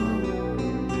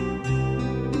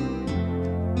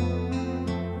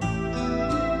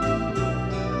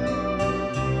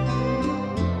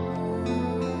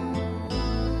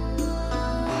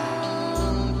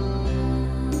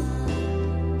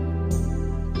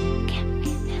 Can't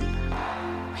remember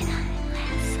when I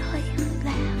last saw you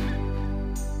laugh.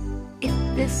 If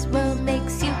this world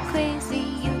makes you crazy,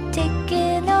 you take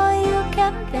it all you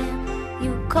can, then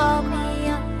you call me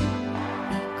up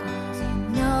because you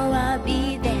know I'll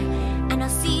be there and I'll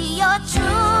see your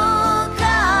true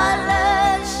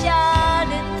colors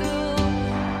shining through.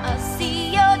 I'll see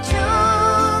your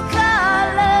true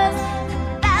colors,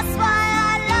 and that's why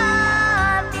I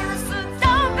love you. So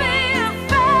don't be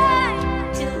afraid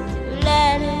to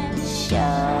let it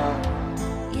show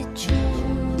your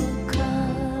true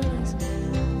colors.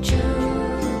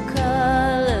 True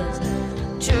colors,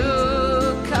 true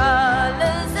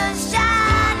colors are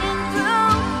shining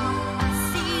through. I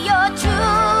see your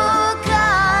true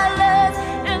colors,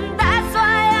 and that's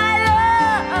why I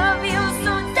love you.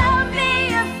 So don't be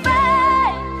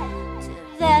afraid to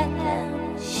let them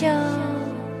show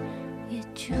your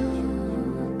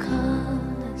true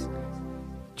colors.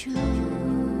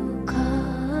 True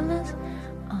colors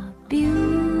are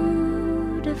beautiful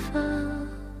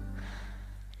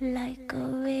like a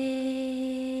rainbow.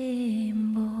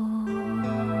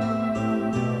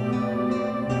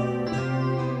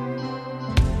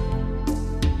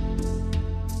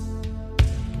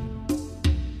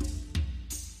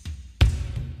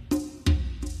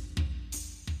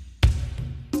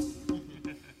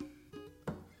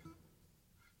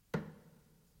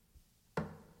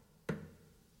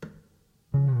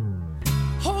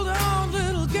 Hold on,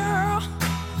 little girl.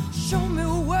 Show me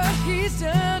what he's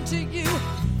done to you.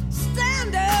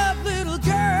 Stand up, little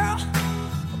girl.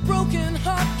 A broken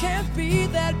heart can't be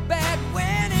that bad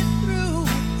when it's through.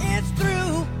 It's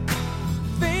through.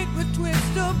 Fate would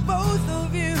twist of both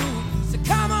of you. So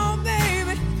come on,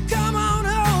 baby, come on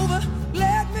over.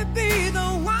 Let me be the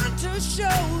one to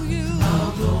show you.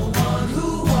 I'm the one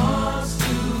who wants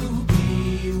to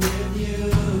be with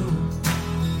you.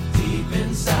 Deep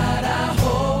inside, I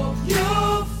hope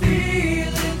you'll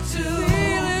feel it too.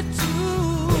 Feel it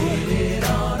too. Waited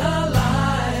on a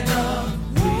line of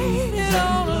waited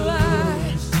on a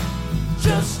line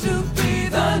just to be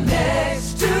the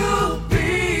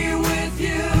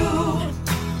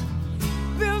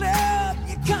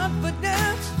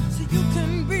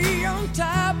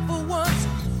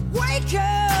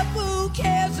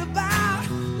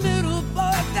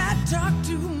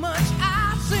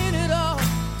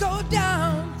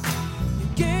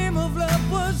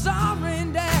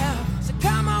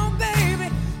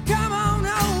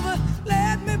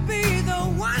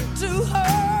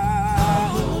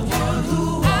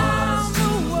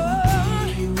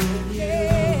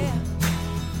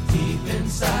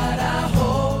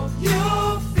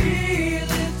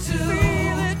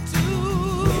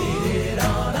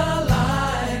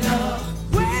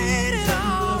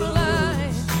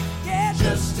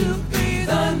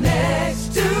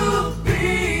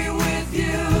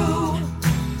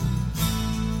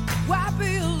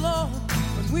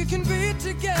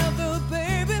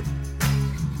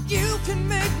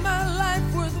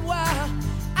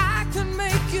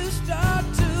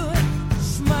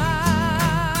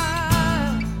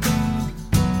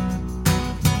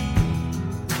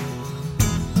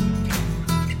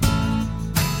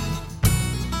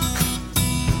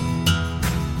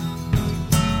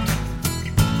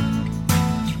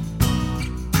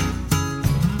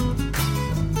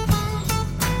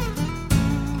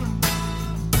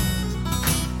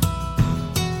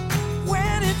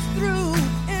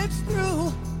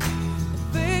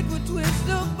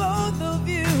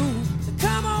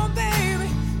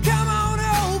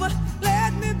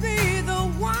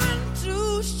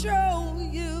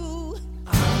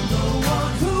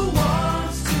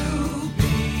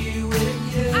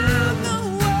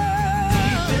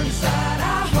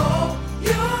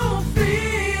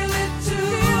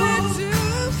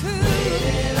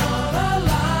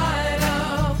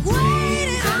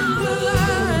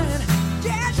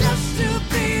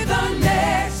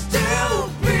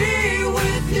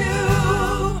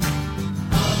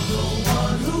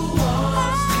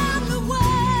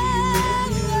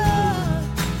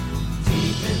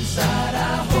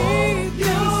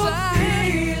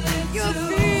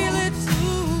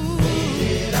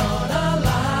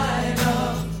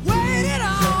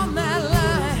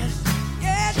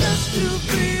Just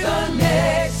to be the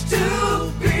next to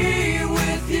be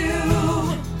with you.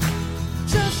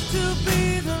 Just to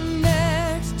be the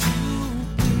next to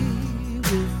be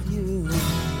with you.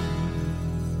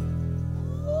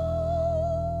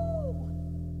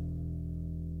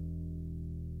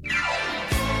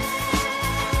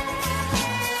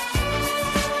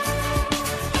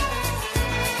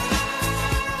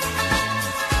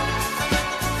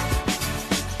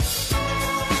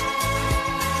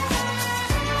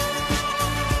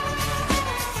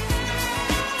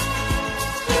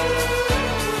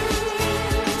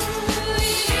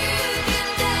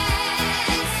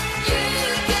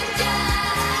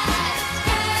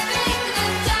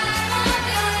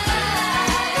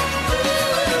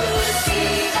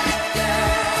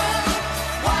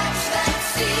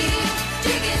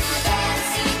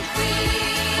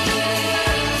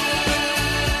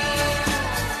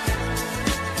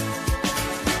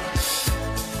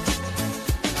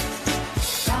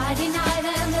 Friday night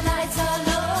and the lights are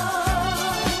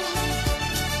low,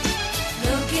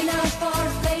 looking out for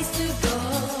a place to go,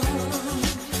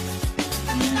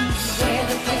 where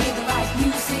they play the right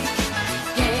music,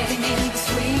 getting in the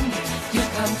swing. You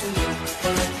come to look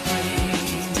for a thing.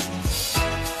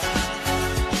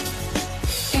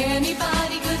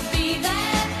 Anybody could be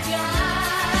that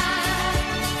guy.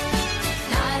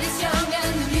 Night is young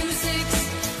and the music's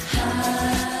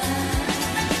high.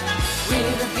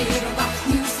 With a bit of rock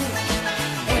music,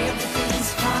 everything's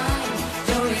fine.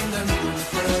 You're in the mood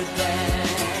for a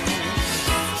dance.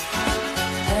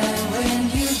 And when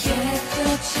you get the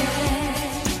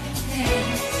chance,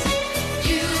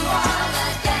 you are the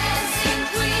dancing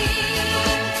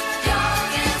queen. Young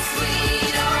and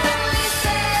sweet, only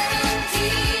 17.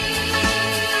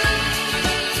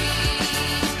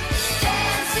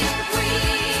 Dancing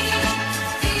queen,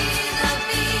 feel the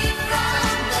beat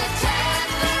from the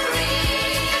tambourine.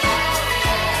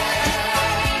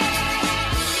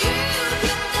 You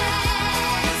can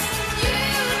dance, you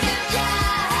can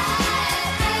jive,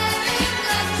 having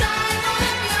the time of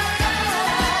your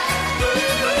life.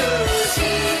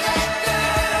 See that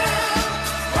girl,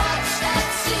 watch that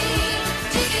scene,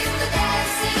 digging the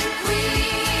dancing queen.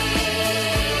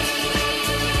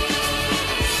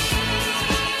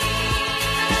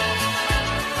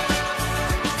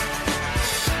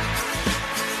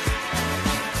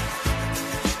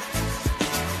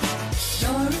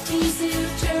 You're a teaser,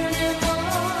 turn him on,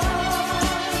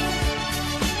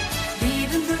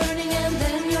 leave him burning and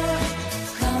then you're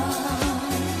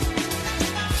gone.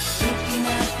 Looking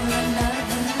out for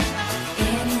another,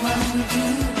 anyone will do.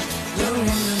 You're in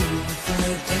the mood for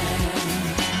a dance.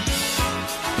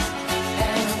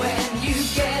 And when you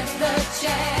get the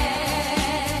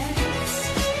chance,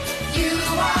 you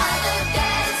are the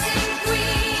dancing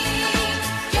queen.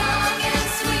 Young and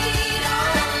sweet,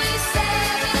 only 17.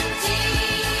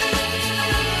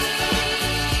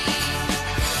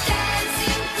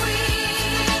 Dancing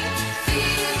queen,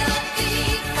 feel the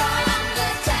beat from the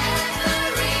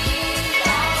tambourine.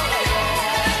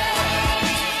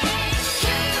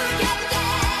 You can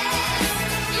dance,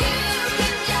 you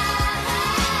can jive,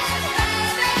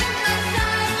 having the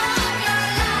time of your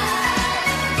life.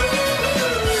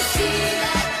 See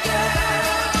that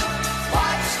girl,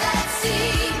 watch that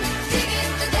scene,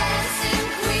 digging the dancing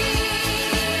queen.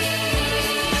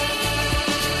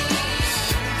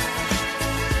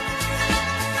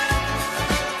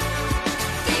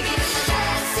 Digging the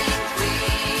dancing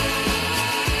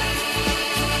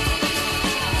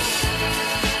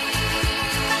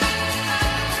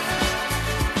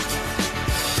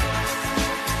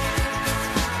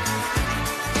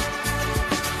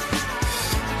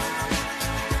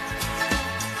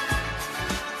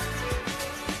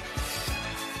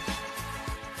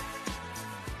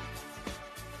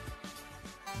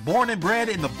Born and bred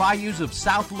in the bayous of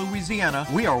South Louisiana,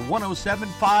 we are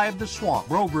 107.5 The Swamp,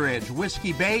 Roe Ridge,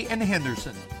 Whiskey Bay, and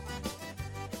Henderson.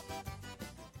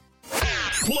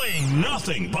 Playing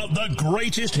nothing but the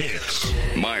greatest hits.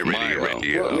 My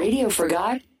radio. What radio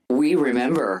forgot, we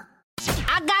remember.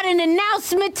 I got an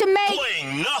announcement to make.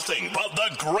 Playing nothing but the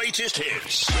greatest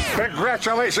hits.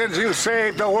 Congratulations, you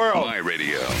saved the world. My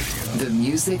radio. The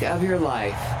music of your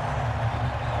life.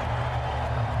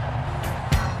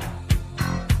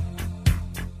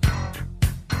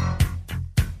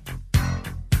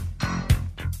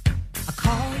 I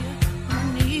call you, I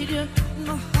need you,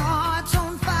 my heart's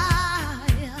on fire.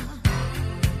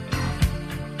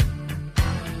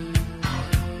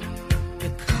 You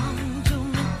come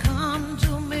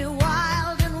to me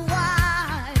wild and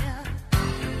wild.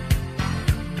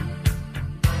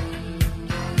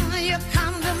 You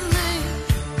come to me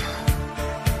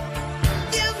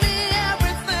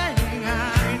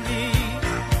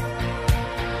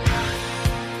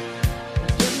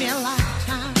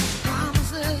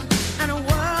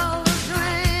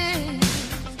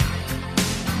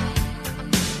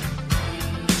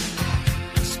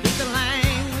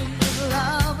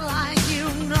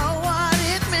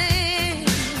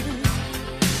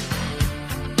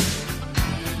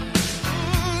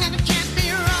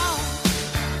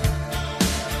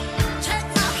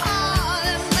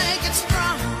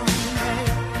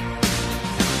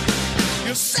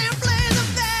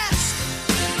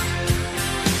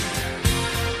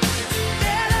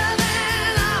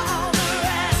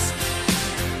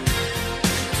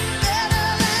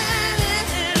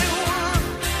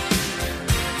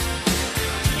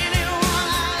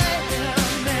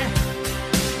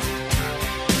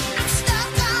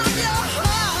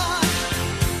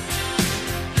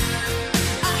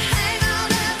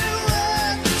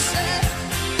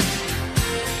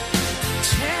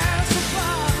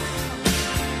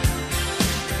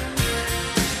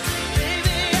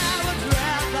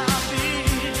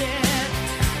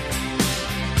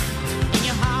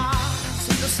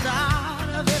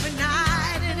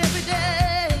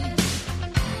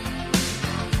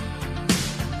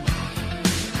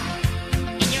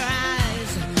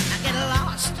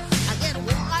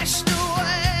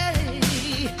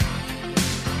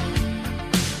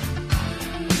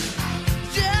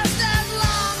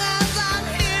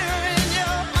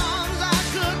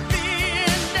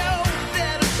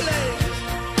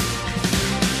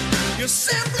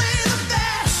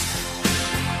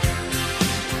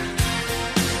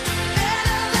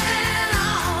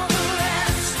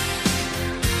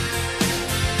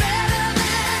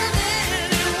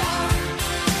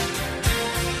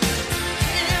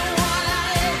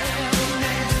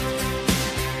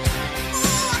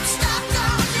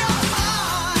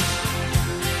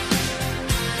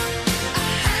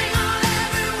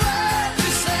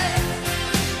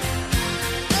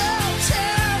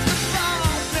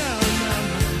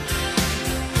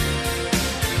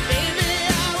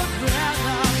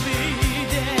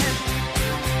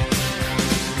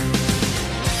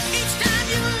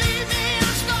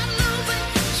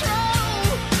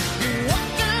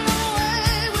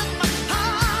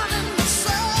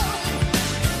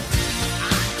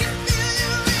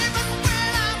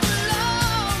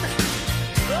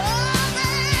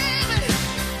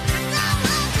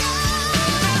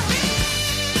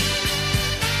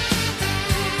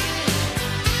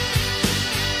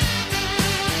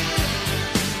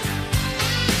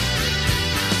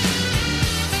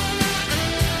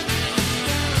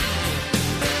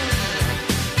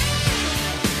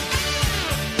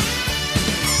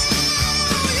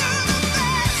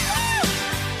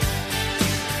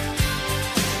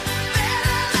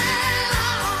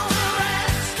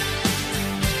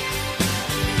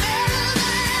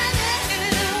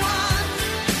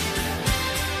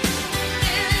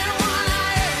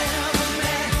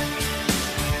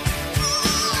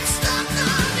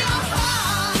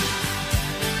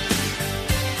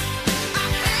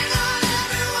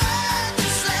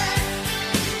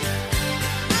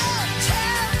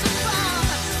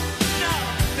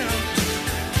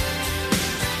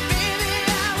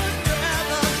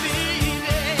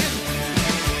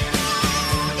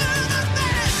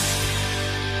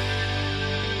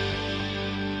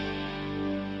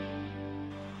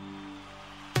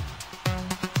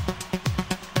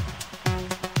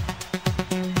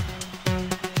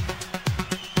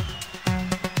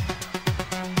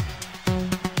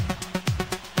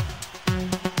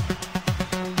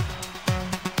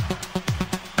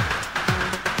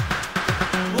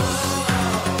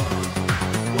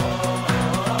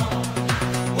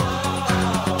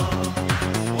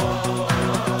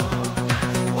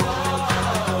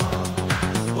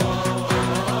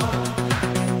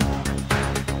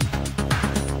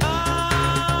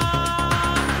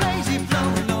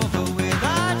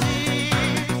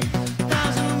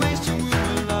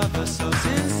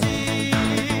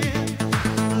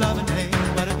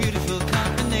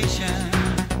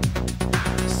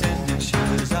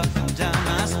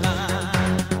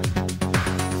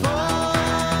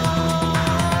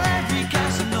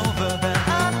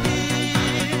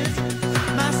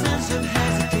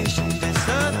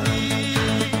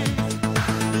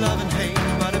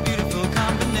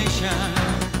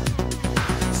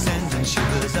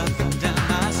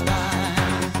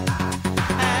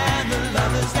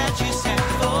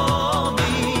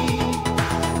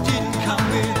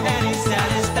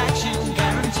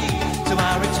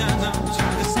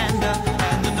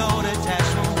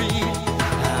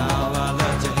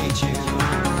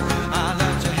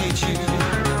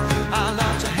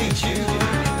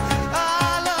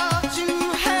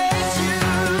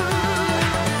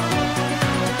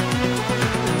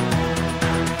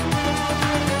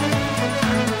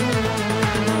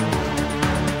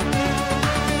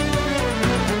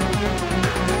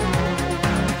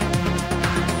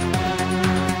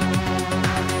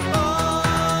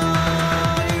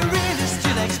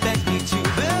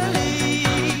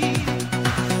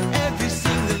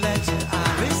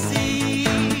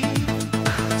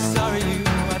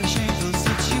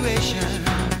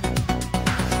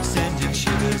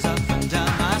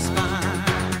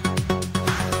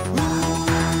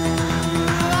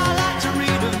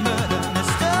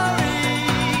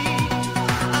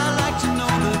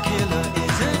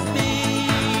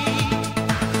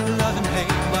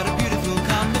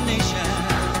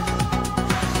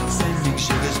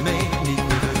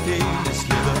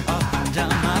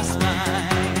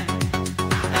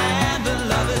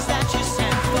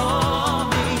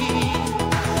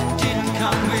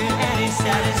come with any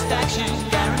satisfaction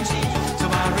guarantee. So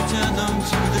I return them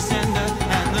to the sender,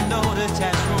 and the note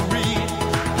attached will read,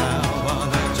 how I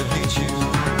love to hate you.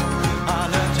 I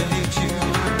love to hate you.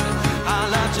 I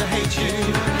love to hate you.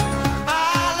 I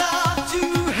love to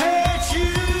hate you.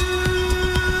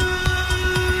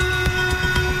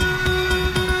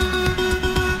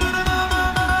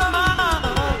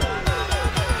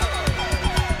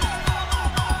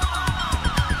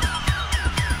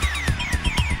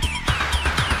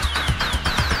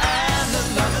 And the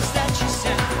lovers that you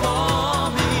sent for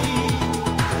me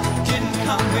didn't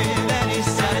come with any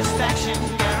satisfaction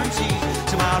guarantee.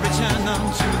 So I return them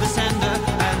to the sender,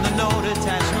 and the note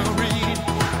attached will read,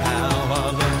 how I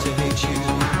love to hate you.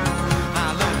 I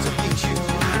love to hate you.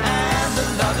 And the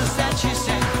lovers that you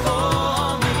sent for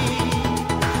me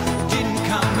didn't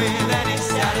come with any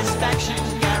satisfaction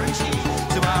guarantee.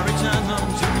 So I return them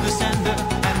to the sender,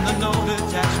 and the note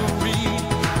attached will read,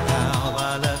 how I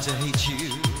love to hate you.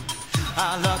 I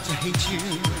love to hate you.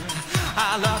 I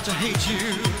love to hate you.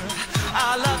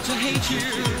 I love to hate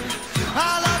you.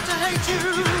 I love to hate you.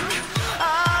 I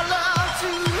love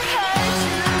to hate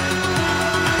you.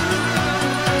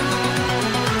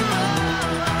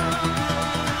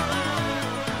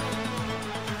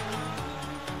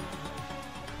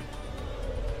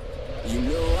 You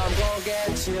know I'm gonna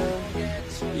get you,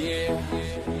 yeah.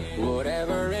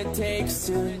 Whatever it takes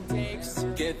to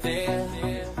get there.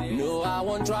 No, I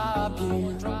won't drop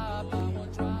you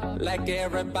like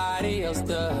everybody else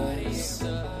does.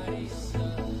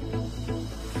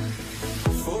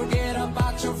 Forget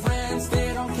about your friends,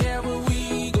 they don't care where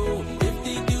we go. If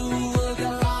they do, we'll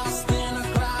get lost in a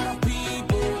crowd of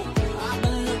people. I've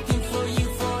been looking for you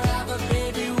forever,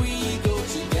 baby. We go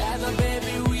together,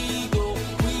 baby. We go.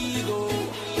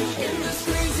 In this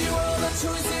crazy world of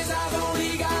choices, I've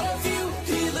only got a few.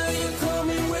 Either you're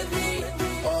coming with me,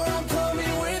 or I'm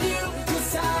coming with you.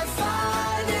 'Cause I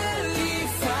finally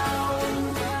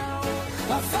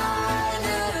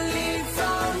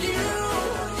found you.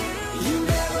 You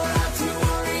never have to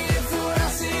worry if what I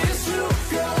say is true.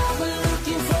 Girl, I've been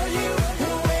looking for you.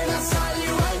 And when I saw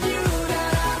you, I knew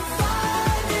that I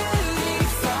finally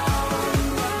found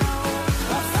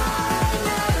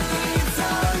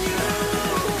you.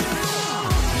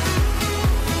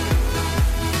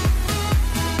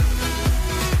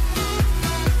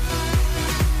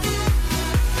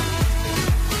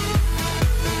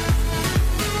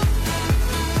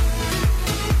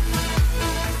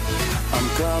 I'm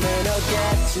coming to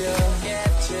get you,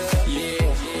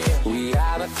 yeah. We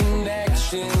have a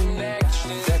connection,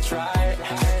 that's right.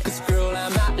 'Cause girl,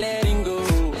 I'm not letting go.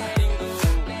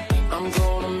 I'm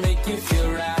gonna make you feel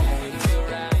right.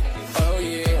 Oh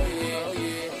yeah.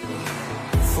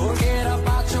 Forget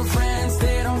about your friends,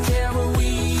 they don't care where we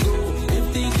go. If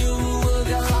they do, we'll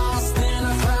get lost in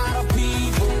a crowd of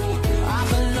people. I've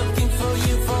been looking for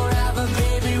you forever,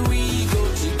 baby. We go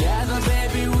together,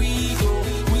 baby. We go.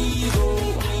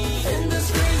 In this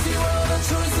crazy world of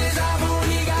choices, I've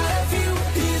only got a few.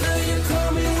 Either you're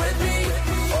coming with me,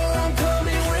 or I'm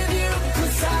coming with you.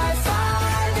 'Cause I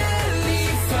finally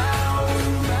found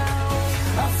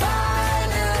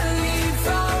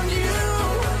you.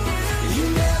 You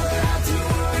never have to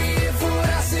worry if what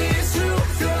I say is true.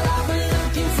 Girl, I've been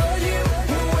looking for you.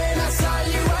 And when I saw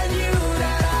you, I knew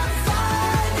that I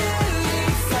finally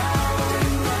found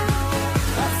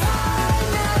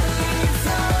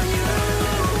you.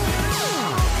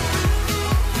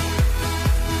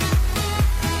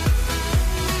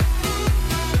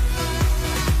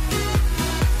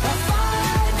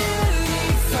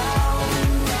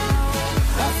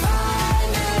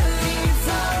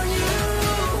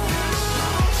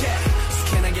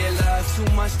 Can I get love? Too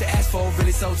much to ask for,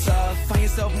 really so tough. Find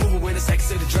yourself moving with the seconds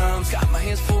to the drums. Got my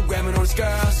hands full, grabbing on these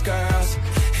girls.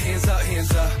 Hands up.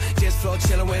 Just floor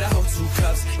chilling with a whole 2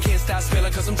 cups. Can't stop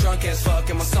spilling 'cause I'm drunk as fuck.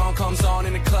 And my song comes on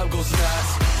and the club goes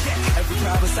nuts. Yeah, every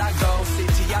province I go,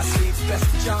 city I sleep, best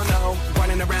that y'all know.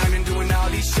 Running around and doing all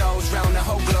these shows. Round the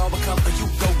whole globe, I come for you,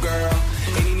 go girl.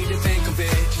 Ain't you need to think of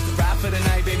it. Just ride for the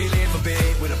night, baby, live a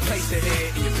bit. With a place to hit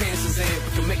and your pants is in. We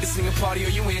can make this thing a party or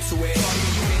you into it.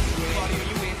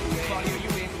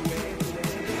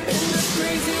 In this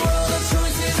crazy world of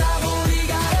choices, I've only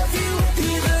got a few.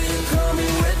 Either you're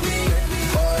coming with me,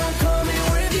 or I'm coming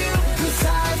with you. 'Cause I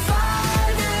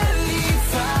finally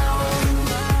found you.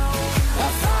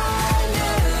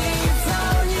 Finally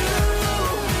found you.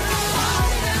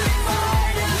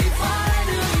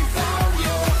 Finally found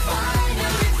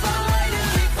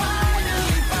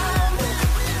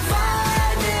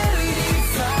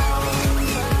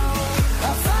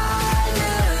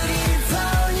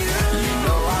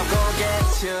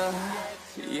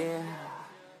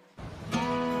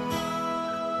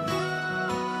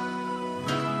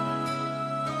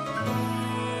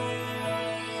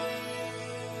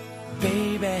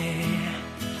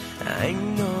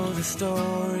the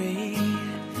story.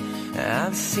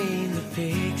 I've seen the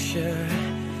picture.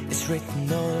 It's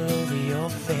written all over your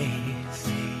face.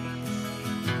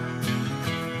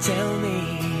 Tell me,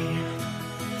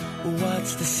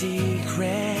 what's the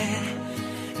secret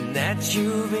that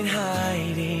you've been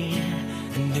hiding?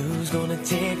 And who's gonna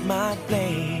take my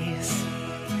place?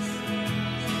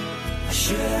 I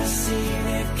should have seen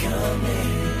it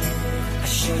coming. I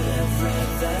should have read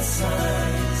the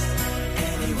signs.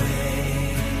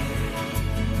 Anyway,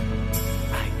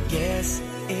 I guess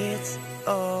it's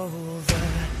over.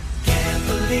 Can't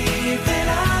believe that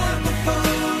I'm a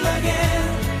fool again.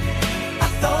 I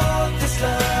thought this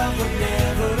love would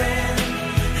never end.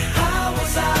 How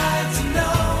was I to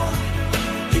know?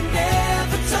 You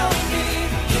never told me.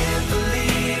 Can't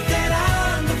believe that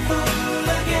I'm a fool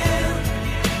again.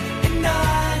 And I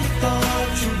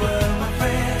thought you were my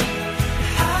friend.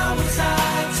 How was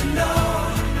I to know?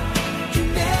 You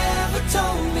never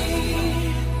told me.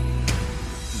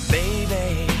 Baby,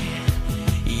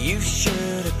 you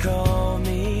should have called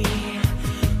me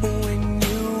when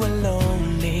you were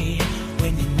lonely,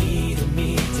 when you needed me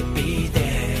to be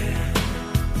there.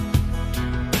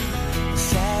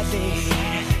 Sadly,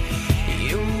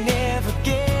 you never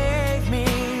gave me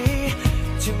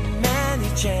too many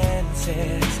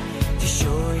chances to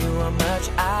show you how much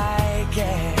I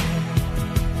care.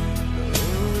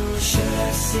 Ooh, should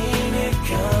have seen it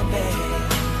coming.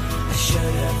 I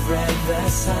should have read the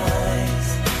signs.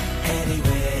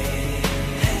 Anyway,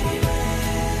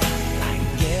 I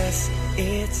guess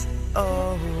it's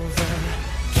over.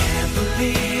 Can't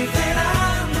believe that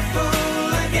I'm the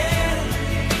fool again.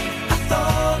 I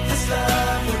thought this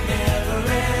love would never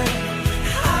end.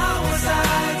 How was I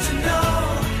to know?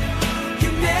 You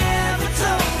never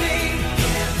told me.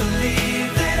 Can't believe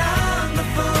that I'm the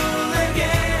fool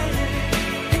again.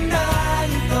 And I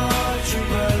thought you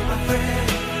were my friend.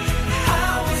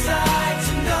 How was I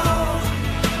to know?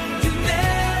 You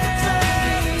never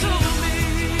told me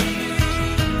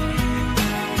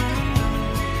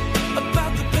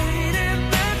about the pain and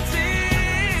the tears.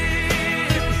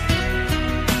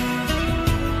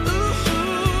 Ooh,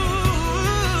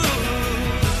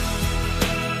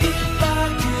 if I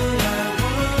could, I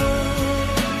would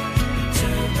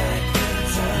turn back the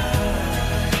time.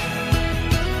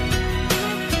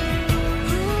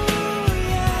 Ooh,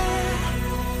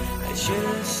 yeah. I should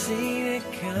have seen it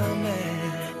coming.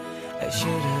 I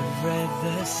should have read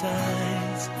the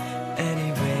signs.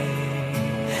 Anyway,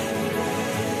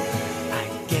 I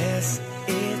guess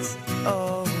it's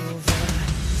over.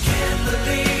 Can't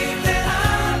believe that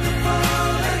I'm the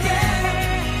fool again.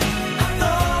 I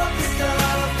thought this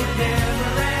love would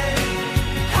never end.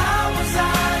 How was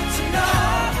I to know?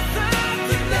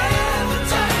 You never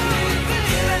told me.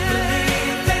 Can't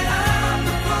believe that I'm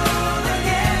the fool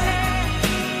again.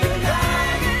 And I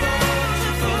thought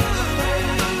you were.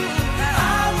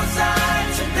 How was I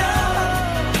to know?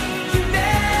 You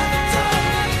never told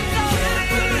me. Can't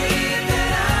believe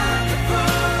that I'm the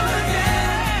fool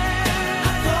again.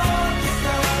 I thought this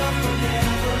love would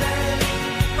never end.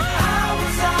 How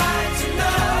was I to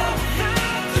know?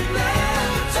 You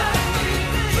never told me.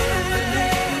 Can't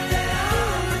believe that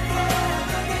I'm the fool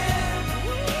again.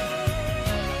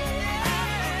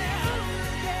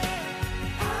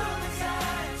 How was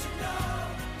I to know?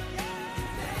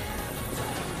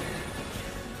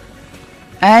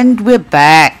 And we're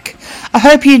back. I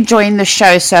hope you're enjoying the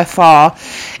show so far.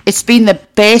 It's been the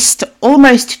best,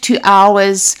 almost 2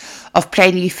 hours of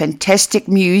playing you fantastic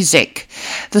music.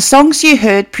 The songs you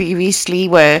heard previously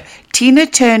were Tina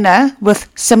Turner with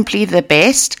Simply the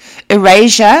Best,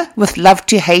 Erasure with Love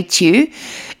to Hate You,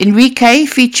 Enrique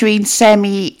featuring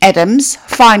Sammy Adams,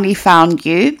 Finally Found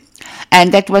You,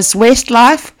 and that was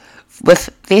Westlife with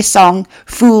their song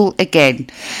Fool Again.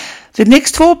 The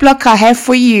next 4 block I have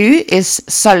for you is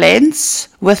Solence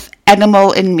with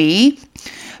Animal in Me,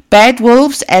 Bad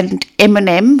Wolves and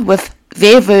Eminem with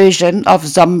their version of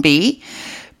Zombie,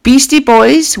 Beastie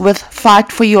Boys with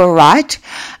Fight for Your Right,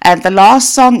 and the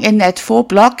last song in that 4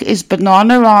 block is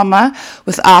Bananarama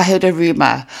with I Heard a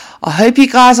Rumor. I hope you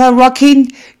guys are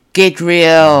rocking. Get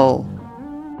real.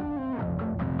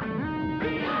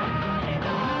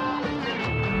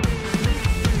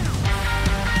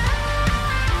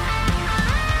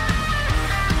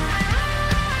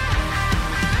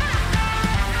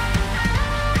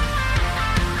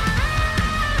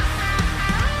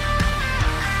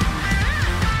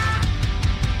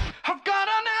 I've got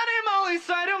an animal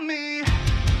inside of me.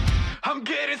 I'm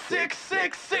getting sick,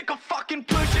 sick, sick of fucking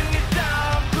pushing it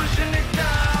down, pushing it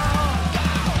down.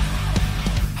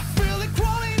 I feel it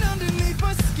crawling underneath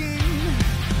my skin.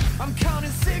 I'm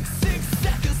counting 6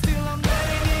 seconds till I'm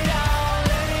letting it out.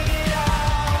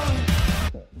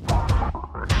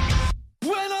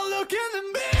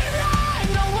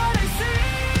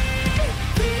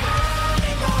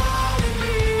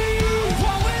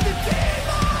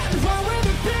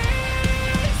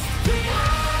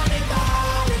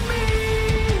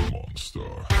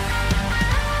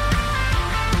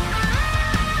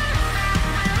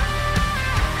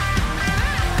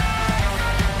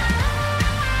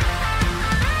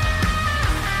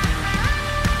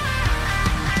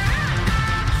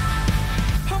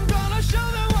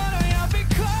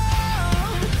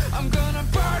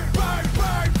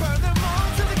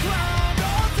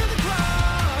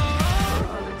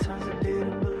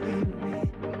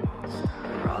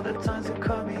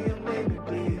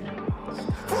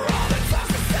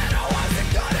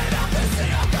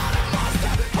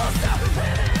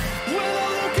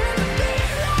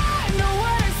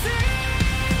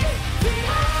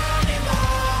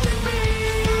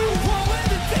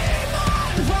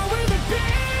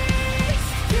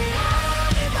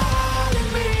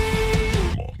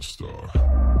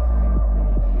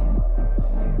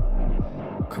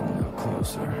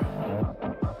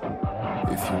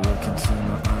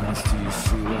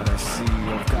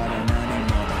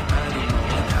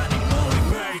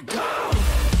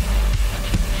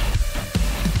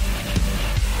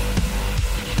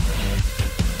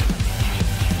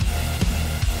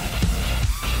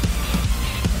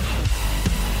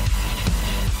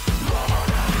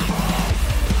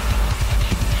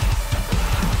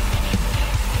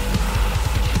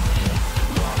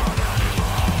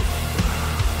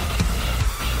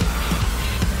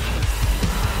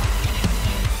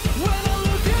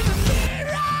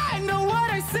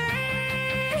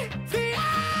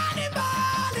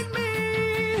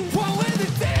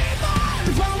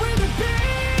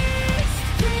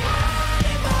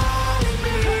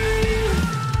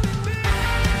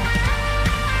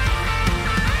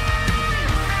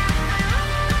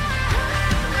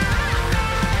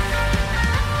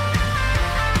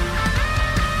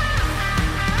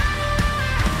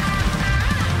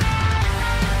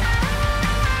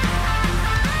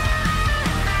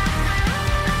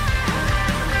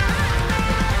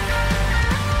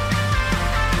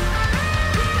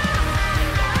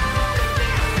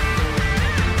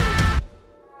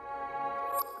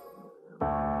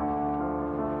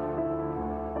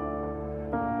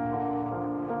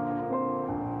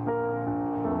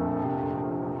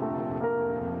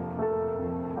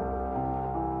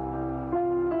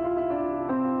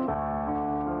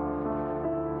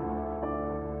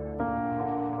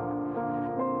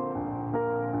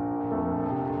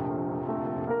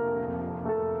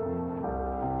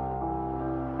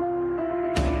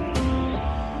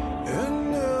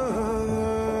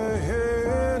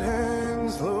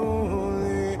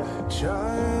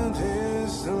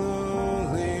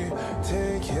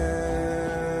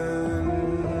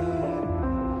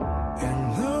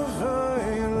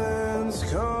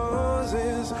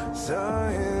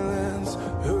 silence.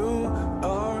 Who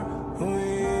are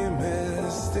we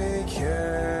mistaken?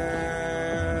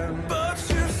 But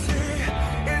you see,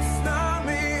 it's not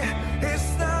me, it's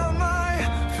not my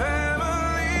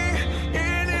family.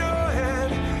 In your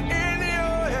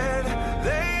head,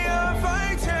 they are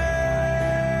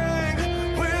fighting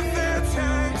with their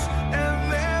tanks and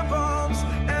their bombs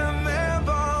and their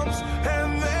bombs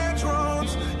and their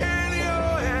drones. In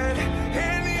your head,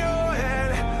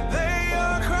 they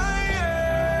are crying.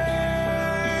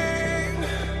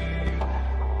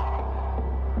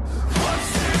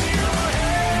 What's in your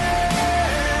head?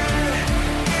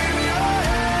 In your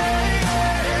head.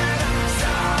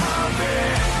 Stop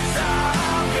it,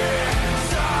 stop it,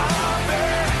 stop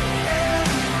it.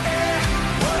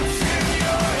 What's in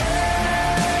your head?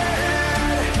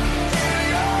 In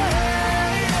your head.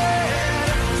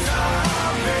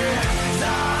 Stop it,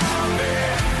 stop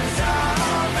it,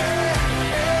 stop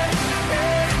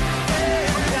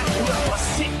Backing up my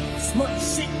shit, smart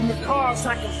shit in the cars I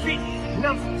can fit. And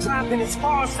I'm driving as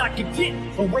far as I can get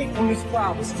away from these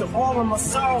problems. To all of my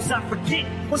sorrows I forget.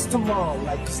 What's tomorrow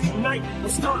like? 'Cause tonight I'm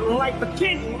starting life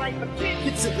again.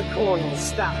 Get to the corner and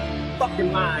stop.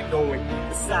 Fucking mind going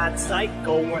beside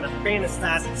psycho when I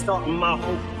fantasize, starting my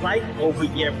whole life over.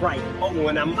 Yeah, right. Oh,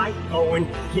 and I might go and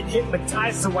get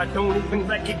hypnotized so I don't even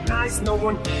recognize no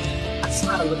one. I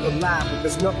try to look alive, but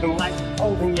there's nothing like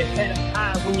holding your head up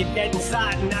high when you're dead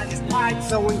inside, and I just hide.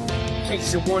 So in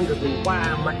case you're wondering why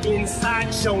my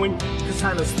inside showing, 'cause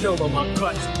I done spilled on my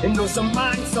guts, and those are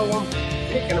mine, so I'm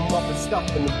picking them up and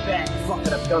stuffing them back. Fuck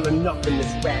it, I've done enough in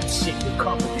this rap shit. The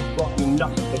company brought me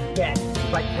nothing but that.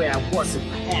 Right where I was, and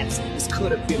perhaps this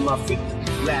could have been my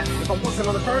victory lap if I wasn't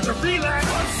on the verge of relapse.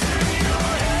 What's in your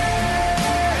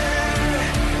head?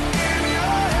 In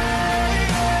your head.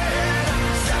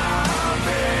 Stop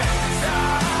it,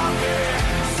 stop it,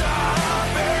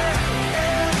 stop it.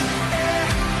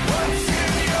 What's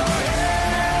in your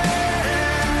head?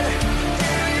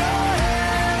 In your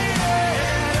head.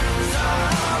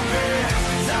 Stop it,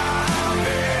 stop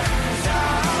it,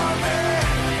 stop it.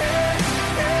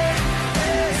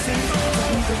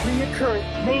 The reoccurring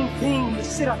main theme, the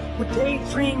shit up with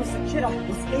daydreams. The kid up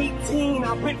was 18.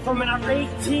 I went from an irate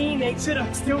teenager to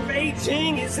still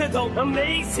raging. It's adult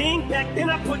amazing. Back then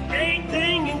I put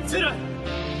anything into the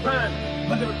rhyme.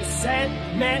 Whether it was sad,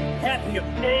 mad, happy, or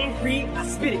angry, I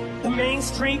spit it. The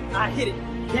mainstream, I hit it.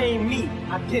 Game me,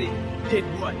 I did it. Did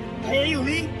what?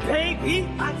 Haley, baby,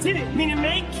 I did it. Meaning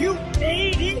make you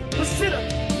 80% of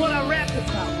what I rapped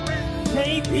about.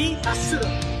 Maybe I should've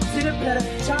did a better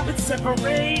job at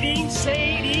separating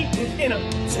shady and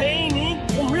entertaining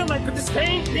from real life, but the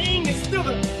same thing is still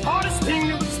the hardest thing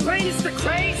to explain. It's the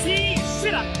craziest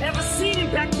shit I've ever seen, and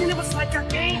back then it was like I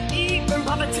ain't even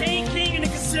bother taking into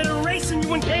consideration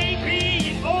you and baby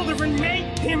and older and make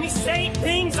hear me say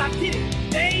things. I did it,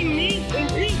 they me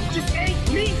and he just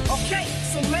ain't me. Okay,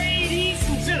 so ladies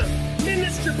and gentlemen,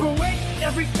 let's strip away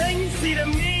everything. See the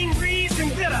main reason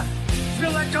that I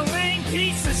feel like a lame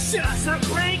piece of shit. I sound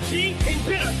cranky and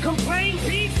bitter, complain,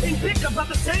 beef, and pick about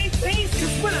the same things.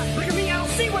 'Cause when I look at me, I don't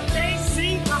see what they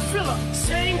see. I feel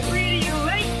ashamed, greedy, and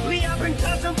lately I've been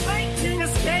contemplating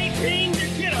escaping to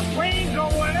get a brain, go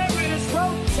wherever this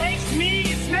road takes me.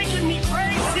 It's making me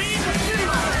crazy. But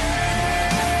anyway.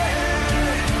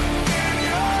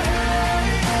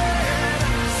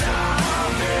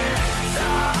 Stop it,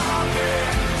 stop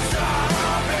it,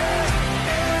 stop it.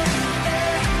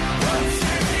 What's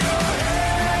in your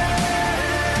head?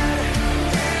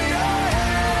 In your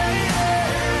head.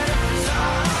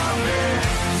 Stop it,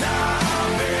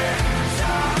 stop it,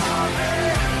 stop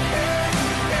it.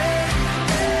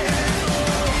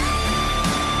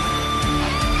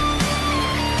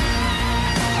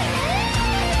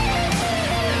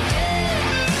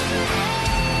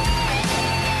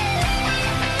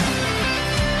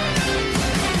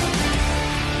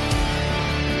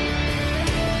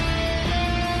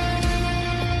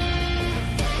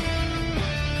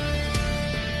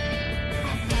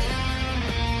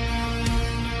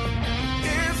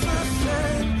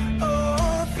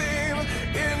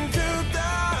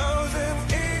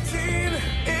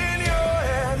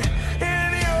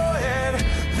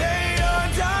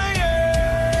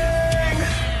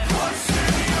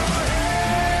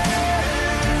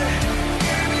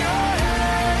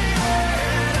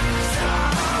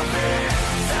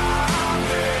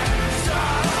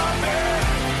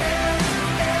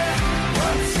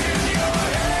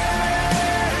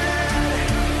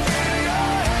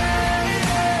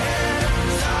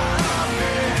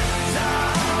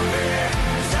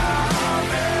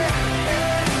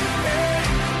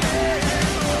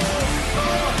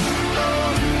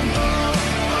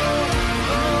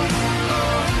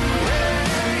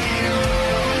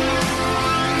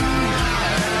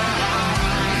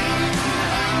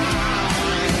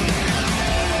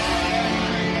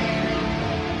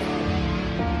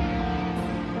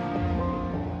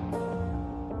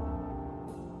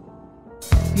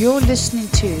 You're listening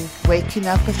to Waking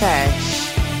Up with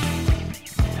Ash.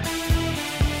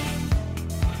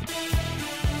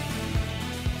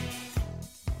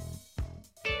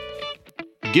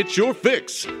 Get your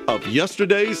fix of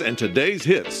yesterday's and today's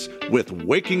hits with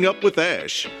Waking Up with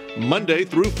Ash, Monday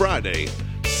through Friday,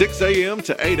 6 a.m.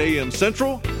 to 8 a.m.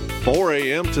 Central, 4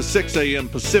 a.m. to 6 a.m.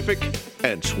 Pacific,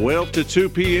 and 12 to 2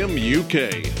 p.m.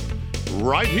 UK.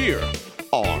 Right here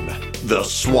on The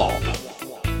Swamp.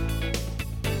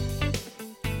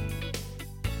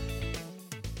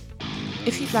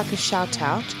 If you'd like a shout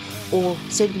out or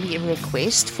send me a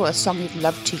request for a song you'd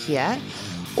love to hear,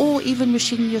 or even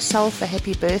wishing yourself a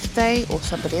happy birthday or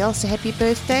somebody else a happy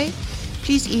birthday,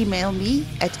 please email me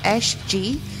at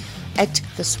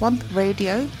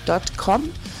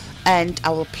ashg@theswampradio.com and I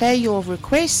will play your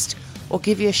request or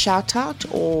give you a shout out,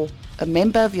 or a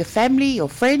member of your family or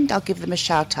friend, I'll give them a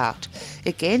shout out.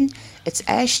 Again, it's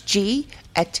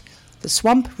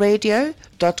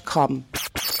ashg@theswampradio.com.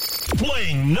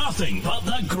 Playing nothing but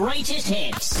the greatest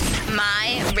hits.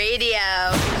 My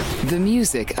radio. The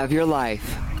music of your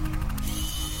life.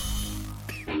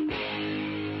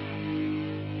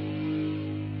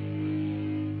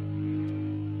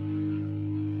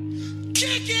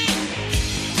 Kick it!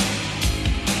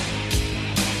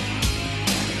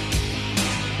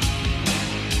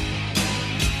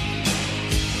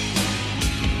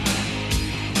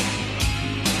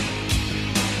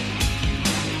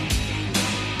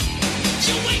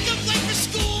 You wake up late for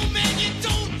school, man, you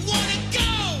don't wanna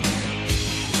go.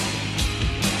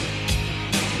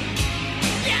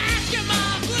 You ask your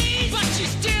mom, please, but she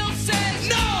still says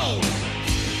no.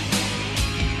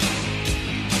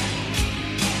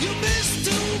 You missed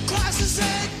 2 classes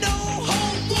and no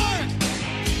homework.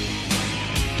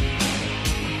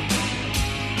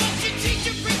 But your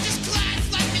teacher preaches class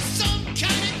like you're some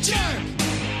kind of jerk.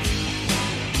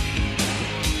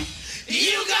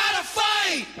 You gotta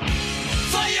fight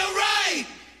for your right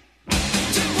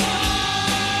to party.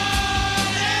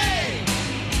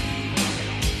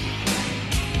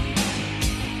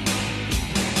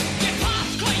 Your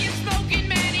pops caught you smoking,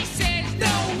 man, he says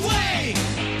no way.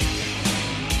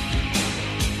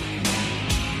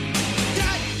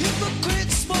 That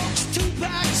hypocrite smokes 2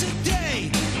 packs a day.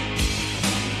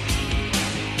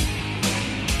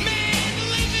 Man,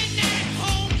 living at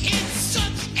home is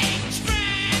such a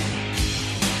drag.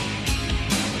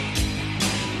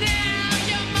 Now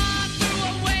your mom threw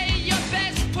away your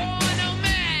best porno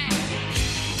mag.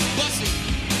 Bussy,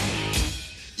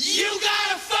 you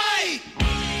gotta fight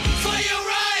for your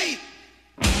right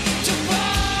to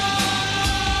party.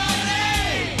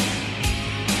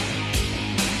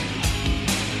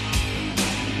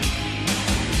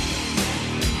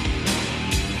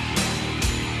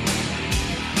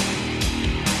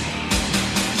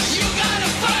 You gotta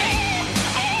fight.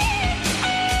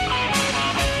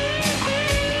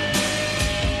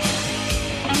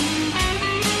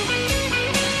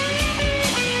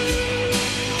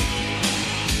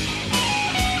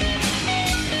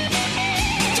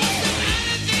 Toss them out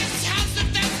of this house if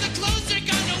that's the clothes they're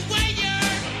gonna wear.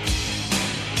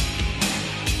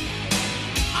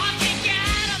 I'll kick you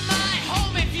out of my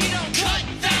home if you don't cut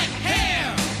that hair.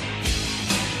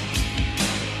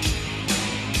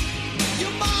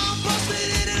 Your mom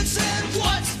busted in and said,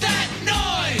 "What's that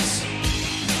noise?"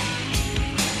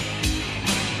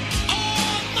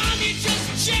 Oh, mom, you're just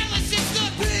jealous. It's the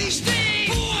Beastie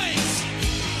Boys.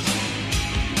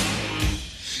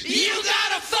 You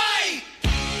gotta fight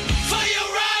for your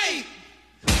right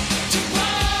to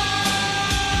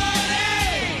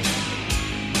party.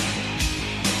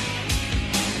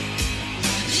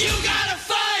 You gotta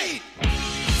fight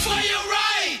for your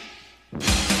right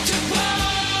to party.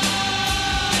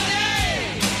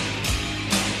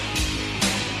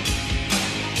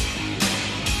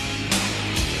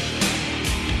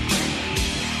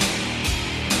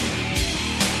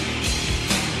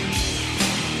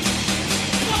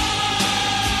 Party.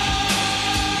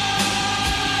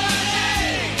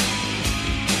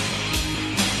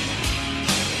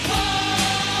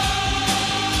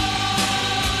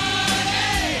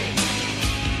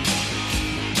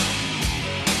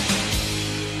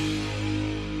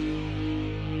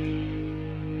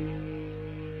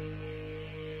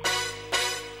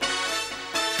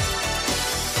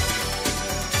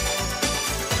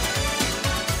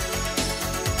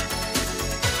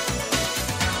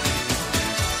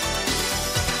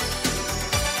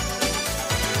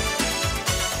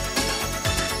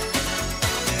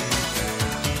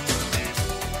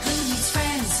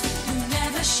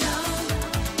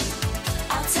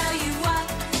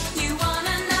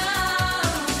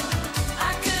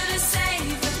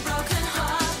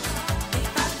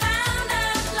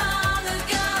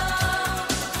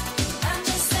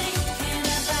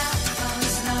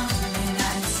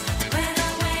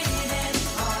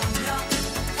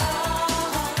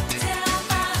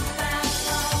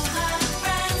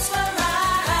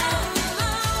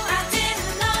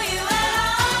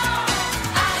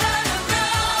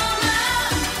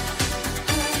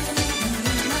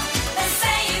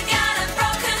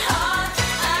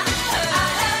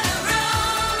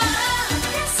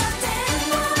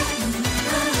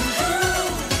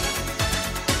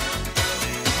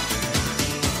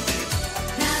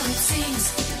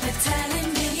 things they're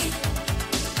telling me.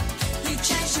 You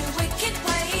change your wicked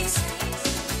ways.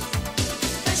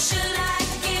 But should I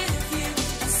give you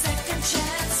a second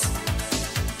chance?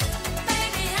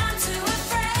 Baby, I'm too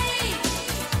afraid.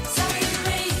 So you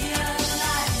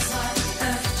realize what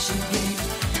hurt you gave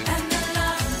and the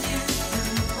love you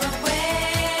threw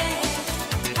away.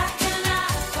 How can I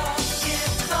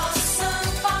forgive or soon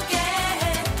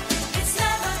forget? It's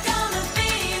never gonna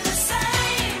be the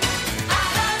same. I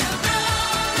heard a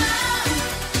rumor.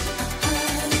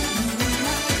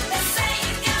 They say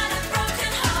you got a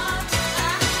broken heart.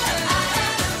 I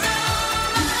heard a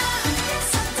rumor.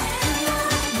 Yes, I did.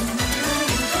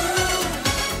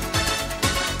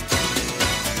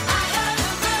 I heard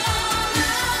a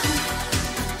rumor.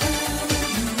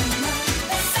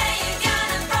 They say you got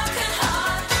a broken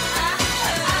heart. I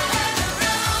heard a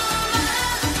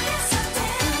rumor. Yes, I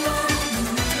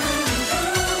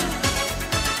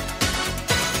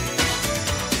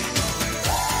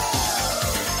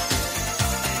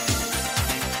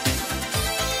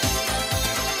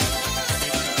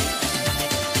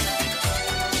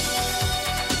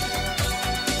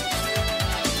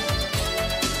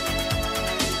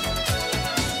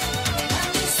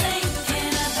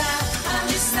I'm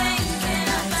just thinking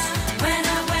about when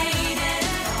I waited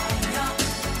on your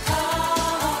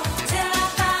call till I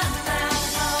found out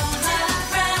all my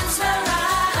friends were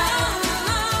right.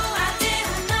 I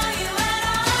didn't know you at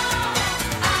all.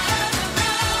 I heard a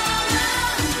rumor.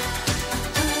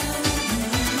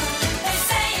 They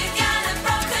say you got a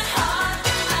broken heart.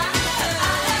 I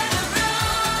heard a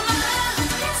rumor.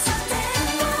 Yes, I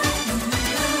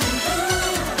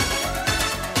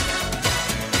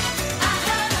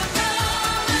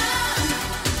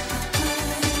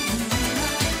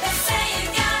They say you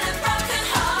got a broken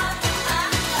heart.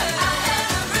 I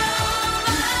heard a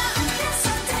rumor. Yes,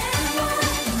 I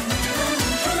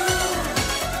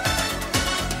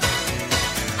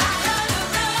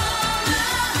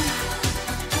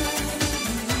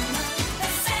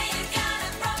They say you got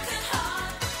a broken heart.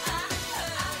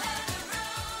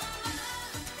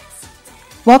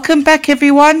 Welcome back,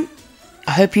 everyone.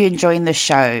 I hope you're enjoying the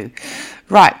show.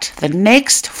 Right, the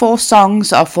next 4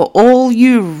 songs are for all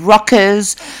you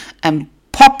rockers and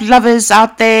pop lovers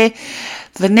out there.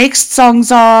 The next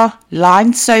songs are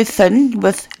Line So Thin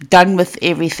with Done With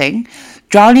Everything,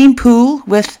 Drowning Pool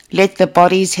with Let the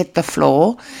Bodies Hit the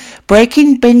Floor,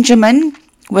 Breaking Benjamin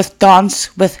with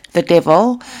Dance with the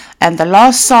Devil, and the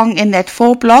last song in that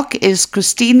 4 block is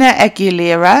Christina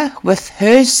Aguilera with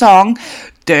her song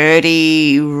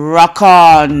Dirty Rock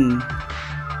On.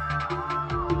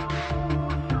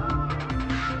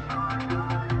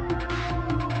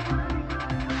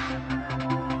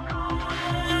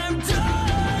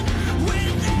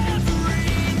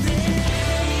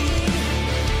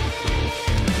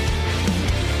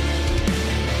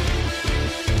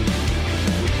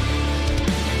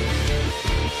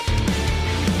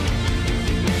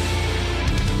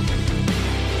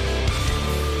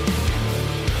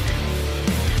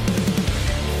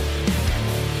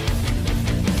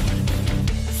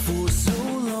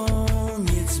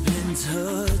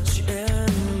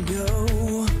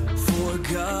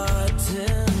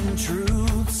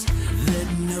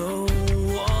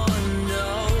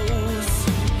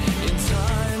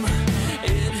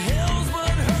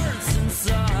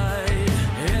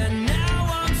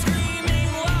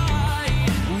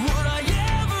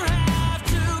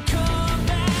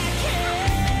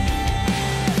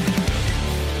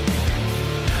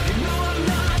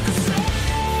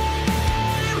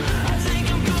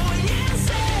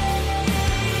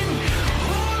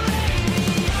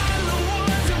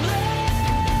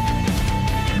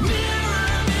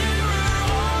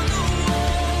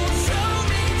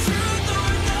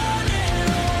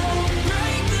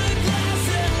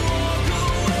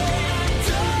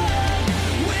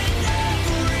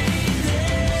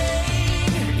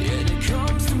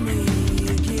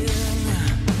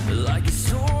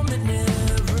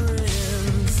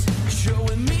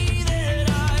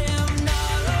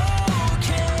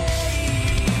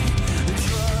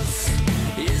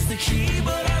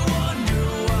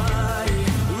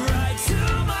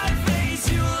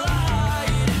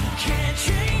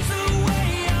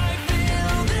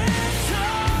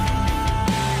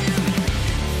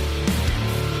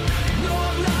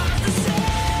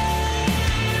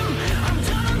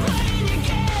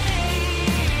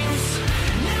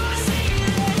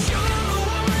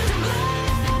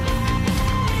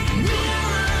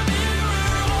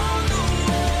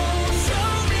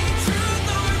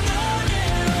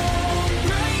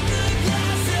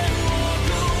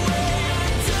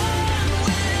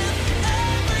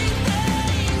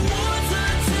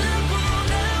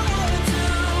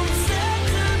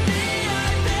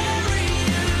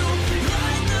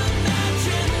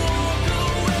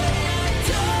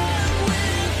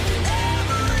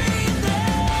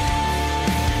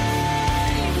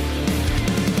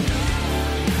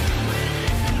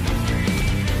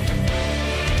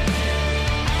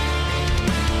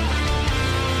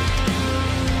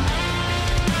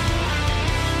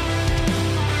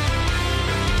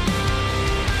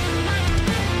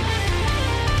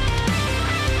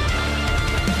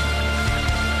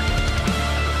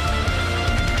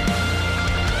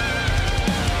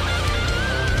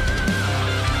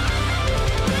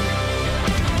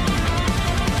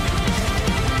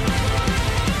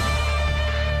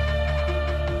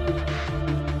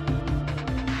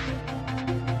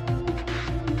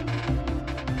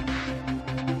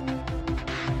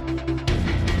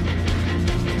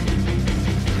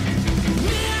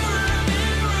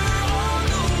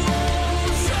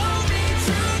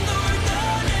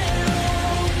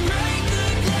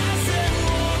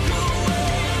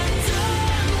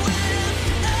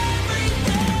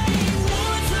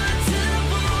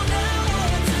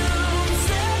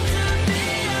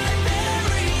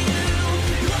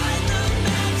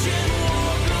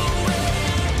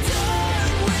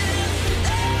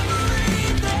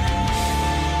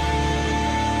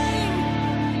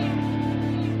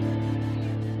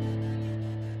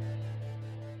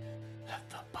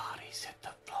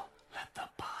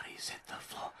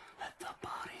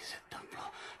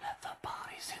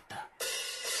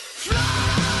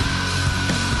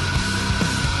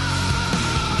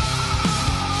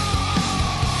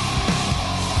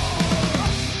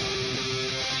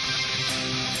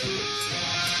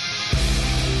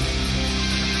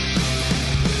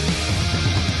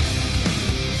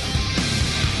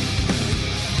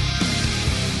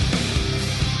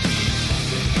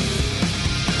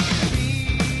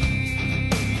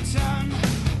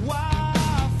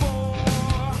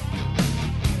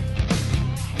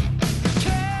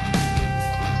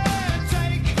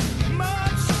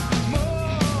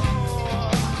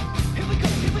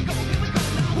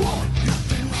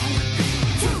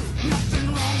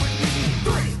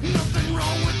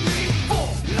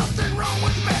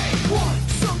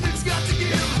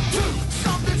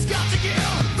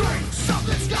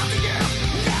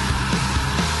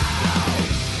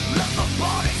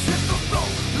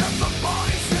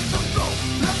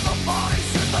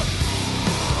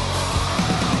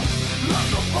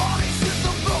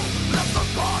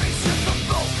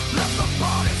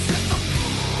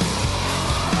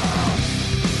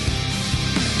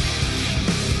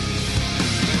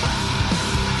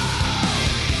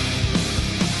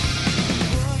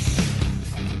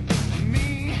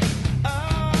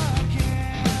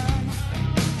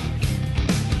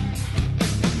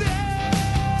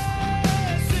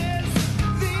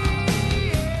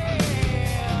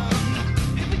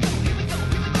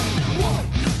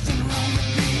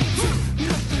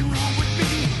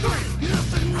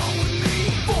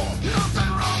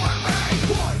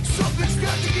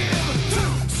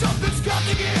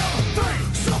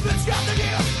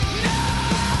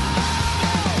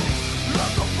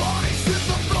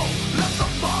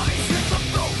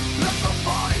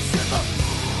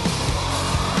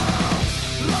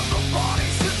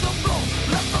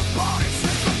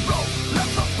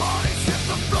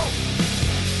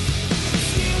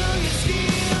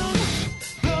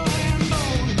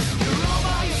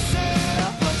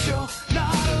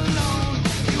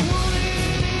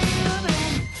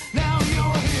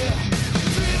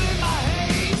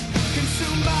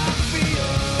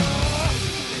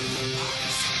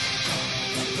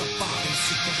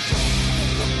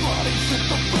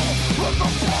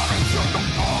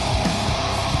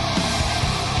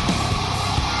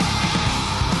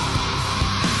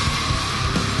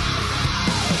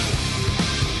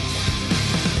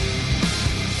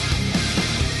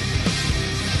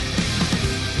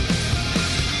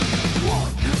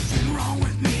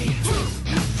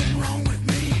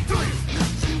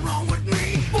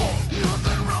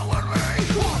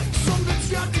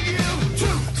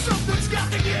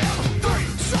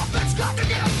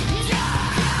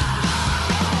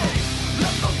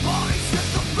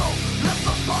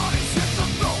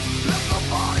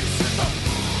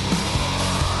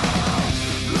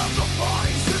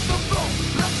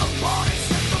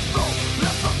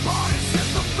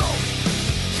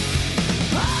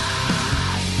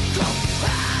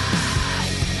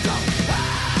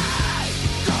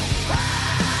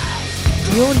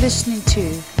 You're listening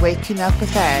to Waking Up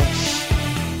With Ash.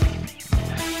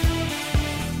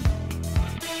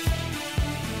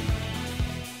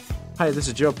 Hi, this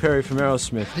is Joe Perry from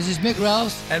Aerosmith. This is Mick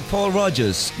Rouse. And Paul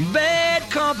Rogers. Bad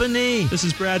Company. This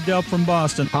is Brad Delp from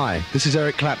Boston. Hi, this is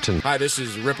Eric Clapton. Hi, this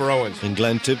is Ripper Owens. And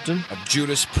Glenn Tipton. Of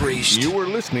Judas Priest. You are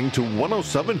listening to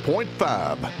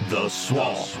 107.5 The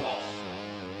Swamp.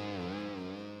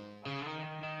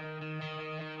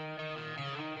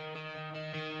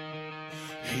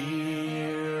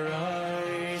 Here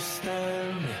I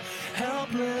stand,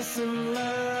 helpless and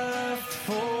left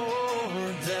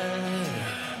for dead.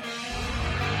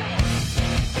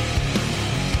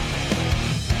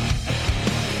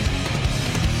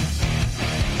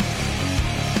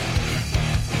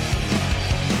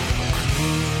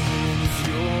 Close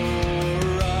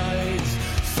your eyes,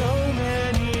 so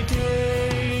many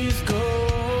days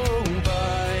go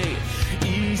by,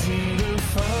 easy to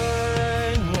find.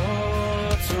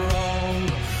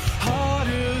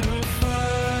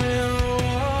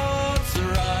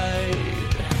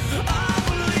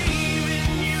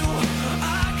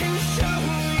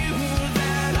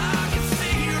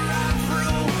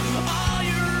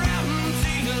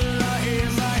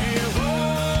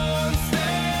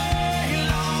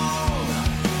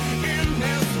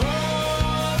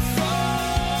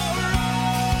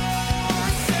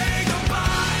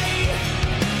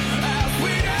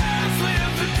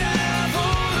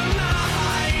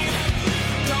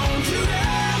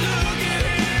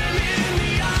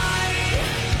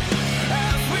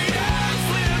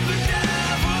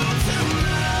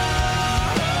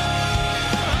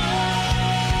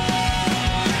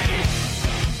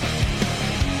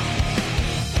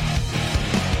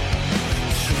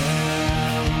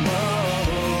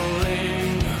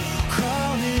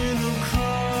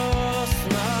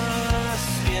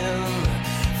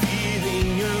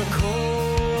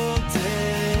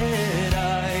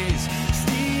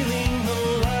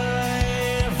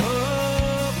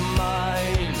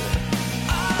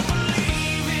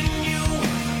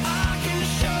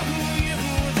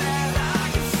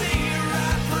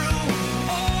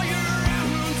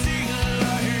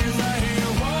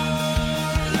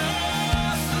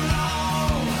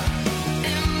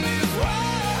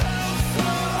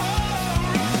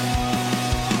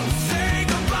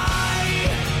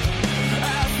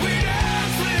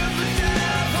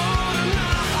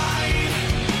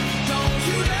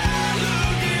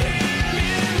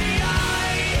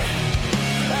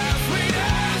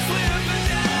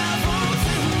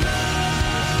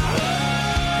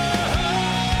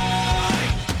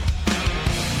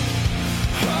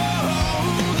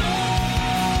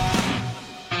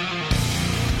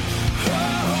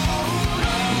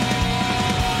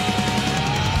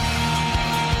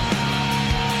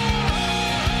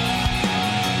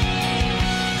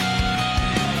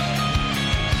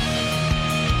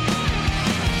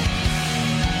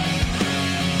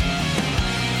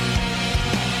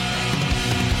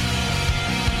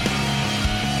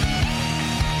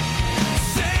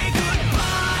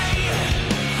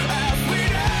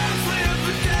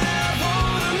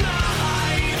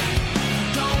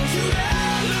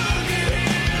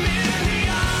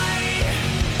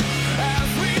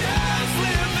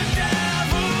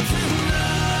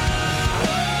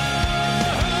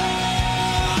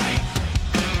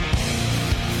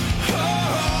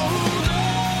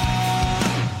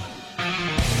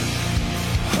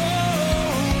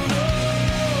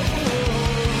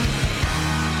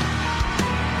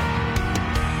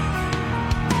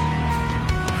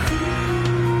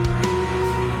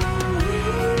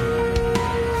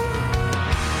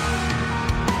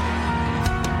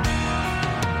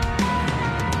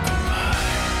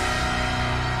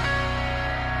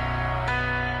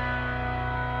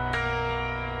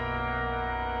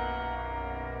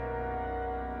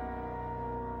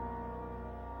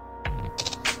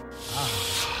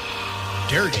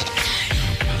 dirty.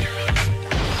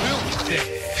 Filthy.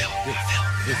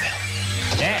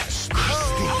 Nasty.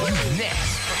 You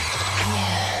nasty.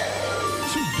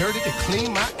 Too dirty to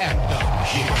clean my act up.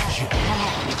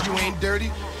 If you ain't dirty,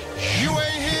 you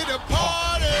ain't here to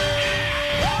party.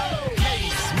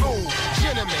 Ladies, move.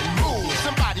 Gentlemen, move.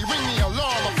 Somebody ring the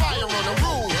alarm. A fire on the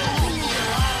roof. Ring the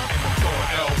alarm. And I'm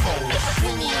throwing elbows.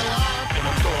 Ring the alarm. And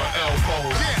I'm throwing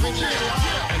elbows. Ring the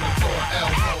alarm. And I'm throwing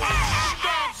elbows.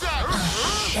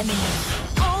 Let me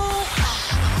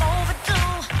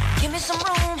overdue. Give me some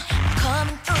room. I'm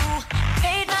coming through.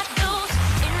 Paid my dues.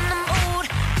 In the mood.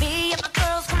 Me and my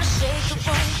girls gonna shake the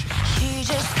room. She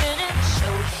just spinning. Show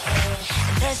your head.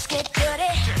 Let's get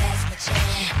dirty. That's my jam.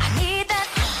 I need that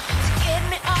to get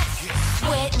me off.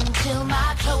 Sweating till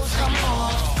my clothes come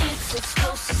off. It's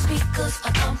explosive speakers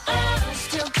are pumping.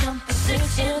 Still jumping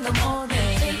 6 in the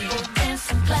morning. People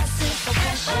dancing classic for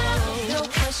passion. No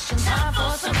question. Time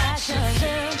for some action.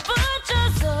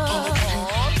 Temperatures up.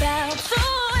 Bounce to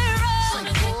erupt.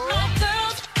 My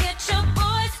girls, get your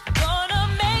boys. Gonna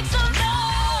make some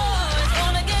noise.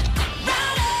 Gonna get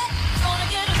rowdy. Gonna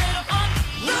get a little fun.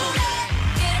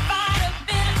 Get it fired up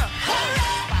in a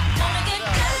hurry. Gonna get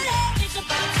dirty. It's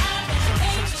about time that you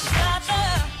ain't to stop the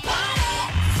party.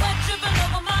 Sweat dripping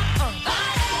over my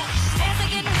body. Hands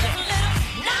are getting a little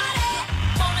naughty.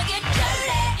 Wanna get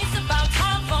dirty. It's about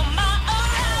time for my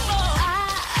arrival.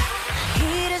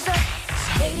 Heat is up.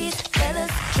 Ladies,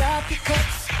 fellas, drop your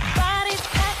cups. Bodies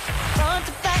packed, front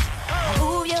to back.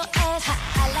 Move your ass,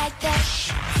 I like that.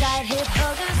 Side hip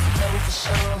huggers, know for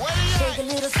sure. Shake a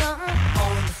little something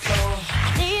on the floor. I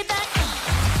need that to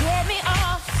get me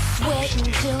off.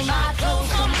 Sweating till my clothes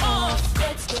come off.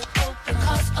 Let's get open,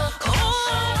 cause of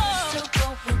course. Still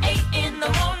going 8 in the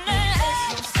morning.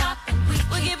 There's no stopping,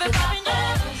 we give it poppin'.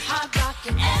 Hot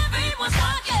rockin', everyone's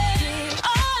rockin'. Give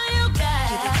all you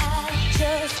got,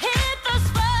 just hit the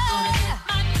spot.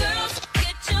 My girls,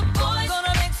 get your boys.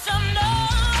 Gonna make some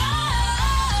noise.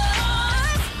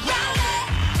 Rowdy,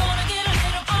 gonna get a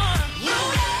little fun.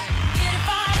 Get it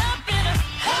fired up in a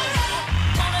hurry.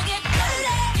 Gonna get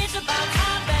dirty. It's about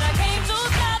time that I came to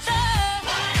stop the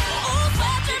ooh,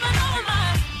 sweat dripping over my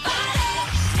body.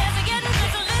 As I get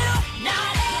just a little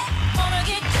naughty. Wanna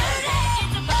get dirty.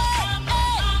 It's about time.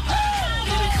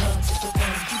 Here it comes, it's the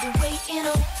one you've been waiting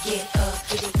on. Get up,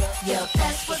 get it up. Yeah,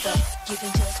 that's what's up. You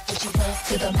can just put your love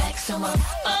to the maximum.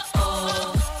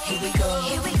 Here we go,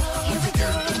 here we go, here we go.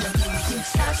 And the music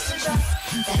starts to drop.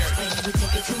 That's when we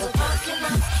take it to the parking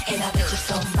lot. And I bet you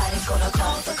somebody's gonna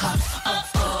call the cops.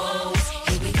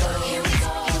 Here we go, here we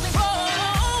go, here we go.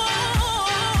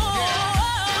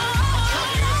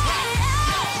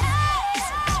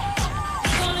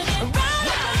 Gonna get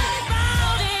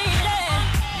rowdy, yeah.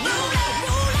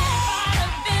 Fired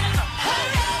up in a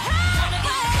hurry. Gonna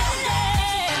get dirty.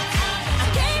 I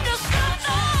came to stop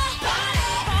the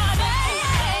party.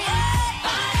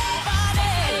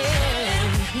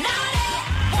 Naughty,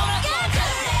 wanna get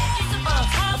dirty. It's about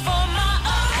time for my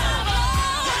arrival.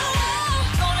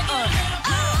 Gonna get a little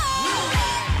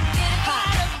get it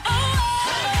fired up.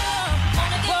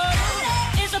 Wanna get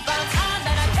dirty. It's about time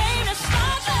that I came to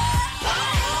stop the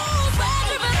party. Sweat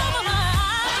dripping over my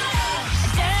eyes.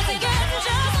 Dancing, getting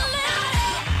just a little.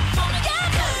 Wanna get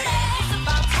dirty. It's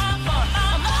about time for my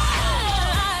arrival.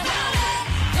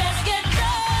 Let's get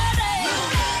dirty.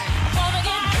 Wanna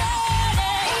get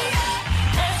dirty.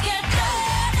 Let's get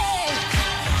dirty.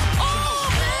 Oh,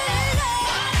 baby.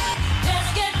 Let's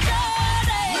get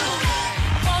dirty.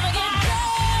 Wanna get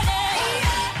dirty.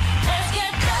 Let's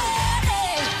get dirty.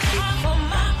 Time for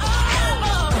my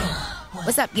arrival.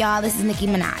 What's up, y'all? This is Nicki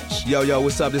Minaj. Yo,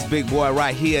 what's up? This big boy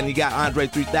right here, and you got Andre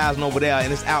 3000 over there,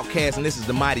 and it's Outkast, and this is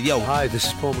the Mighty Yo. Hi, this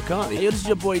is Paul McCartney. Hey, this is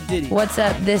your boy Diddy. What's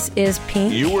up? This is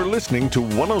Pink. You are listening to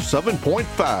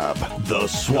 107.5 The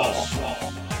Swamp.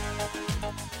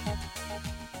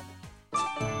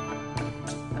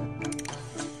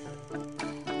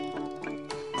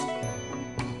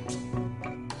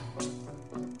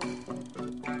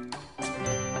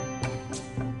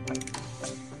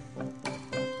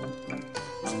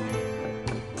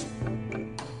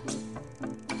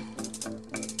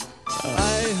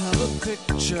 I have a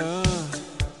picture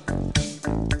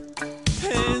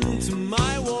pinned to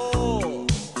my wall,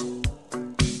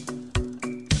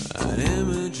 an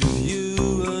image of you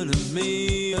and of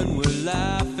me, and we're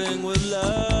laughing with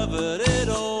love at it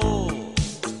all.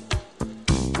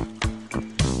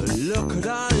 Look at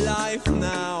our life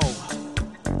now,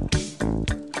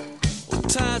 all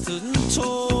tattered and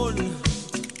torn.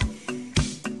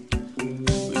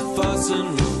 We fuss and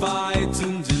we fight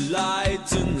and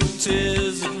delight in the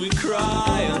tears that we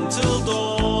cry until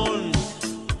dawn.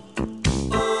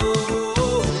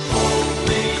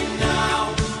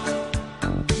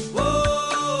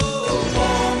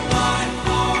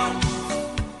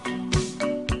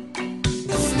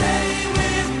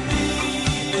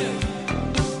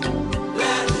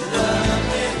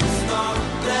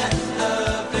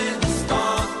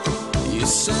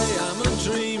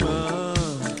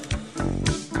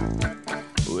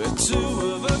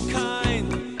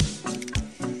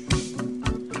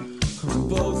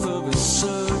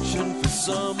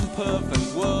 perfect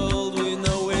world we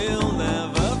know we'll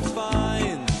never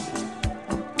find.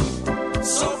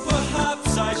 So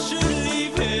perhaps I should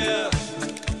leave here,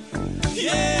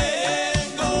 yeah,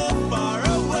 and go far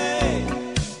away.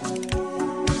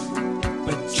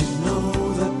 But you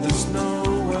know that there's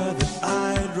nowhere that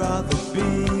I'd rather be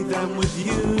than with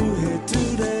you here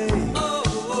today. Oh,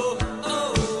 oh,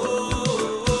 oh,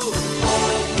 oh, oh.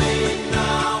 Hold me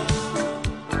now.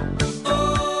 Oh,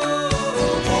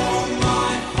 hold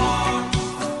my heart.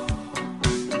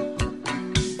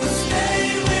 Stay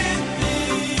with me.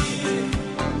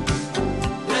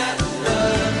 Let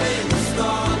loving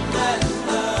start. Let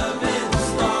loving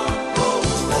start. Oh,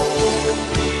 hold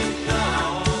me now.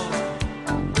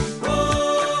 Oh,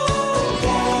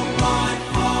 hold my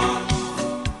heart.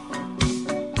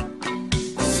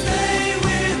 Stay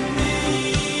with me.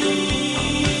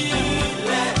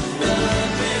 Let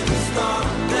loving start.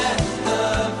 Let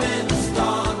loving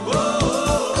start. Whoa.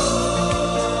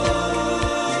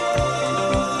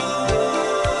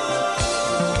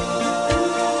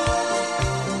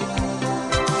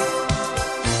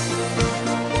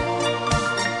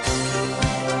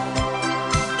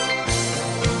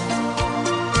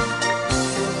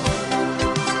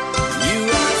 You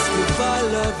ask if I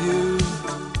love you.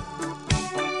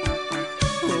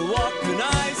 Well, what can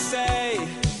I say?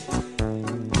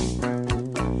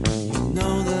 You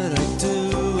know that I do,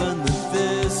 and that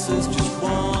this is just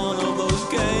one of those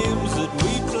games that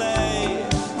we play.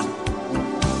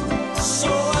 So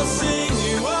I sing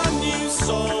you a new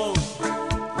song.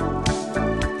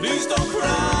 Please don't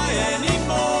cry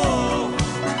anymore.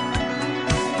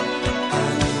 I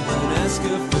even ask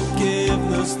her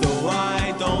forgiveness, though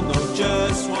I don't know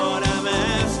just what I'm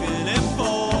asking it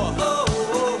for. Oh,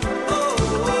 oh, oh,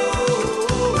 oh,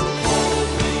 oh. Hold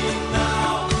me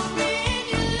now.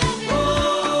 Oh,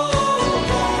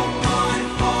 hold my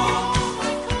heart.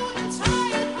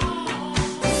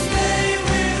 Stay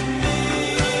with me.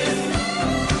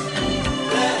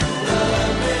 Let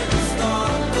loving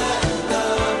start. Let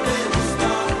loving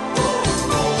start. Oh,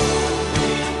 hold me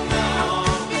now.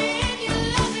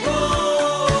 Oh,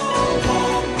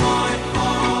 hold my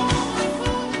heart.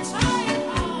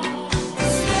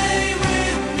 Stay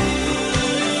with me.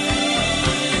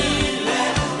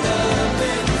 Let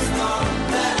loving start.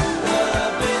 Let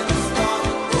loving start.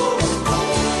 Oh,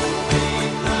 hold me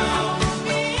now.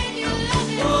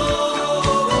 Oh,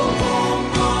 hold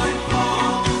my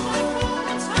heart.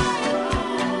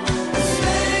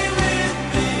 Stay with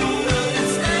me.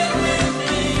 Stay with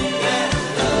me. Let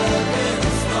loving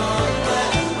start.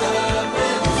 Let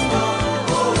loving start.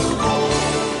 Oh,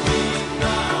 hold me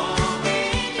now.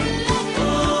 Oh,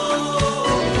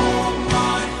 hold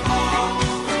my heart.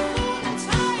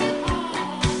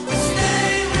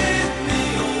 Stay with me.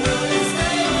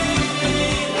 Stay with me.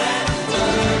 Let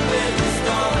loving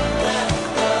start. Let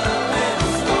loving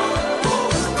start.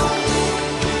 Oh, hold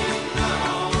me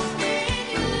now.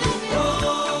 Oh,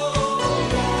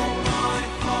 hold my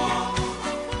heart.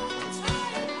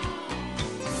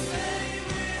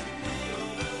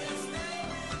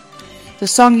 The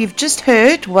song you've just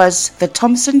heard was the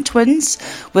Thompson Twins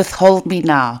with Hold Me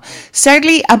Now.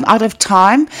 Sadly, I'm out of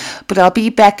time, but I'll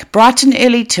be back bright and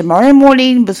early tomorrow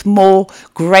morning with more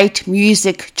great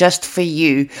music just for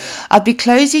you. I'll be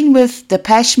closing with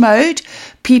Depeche Mode,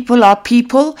 People Are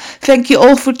People. Thank you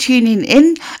all for tuning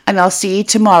in, and I'll see you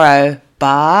tomorrow.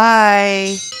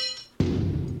 Bye.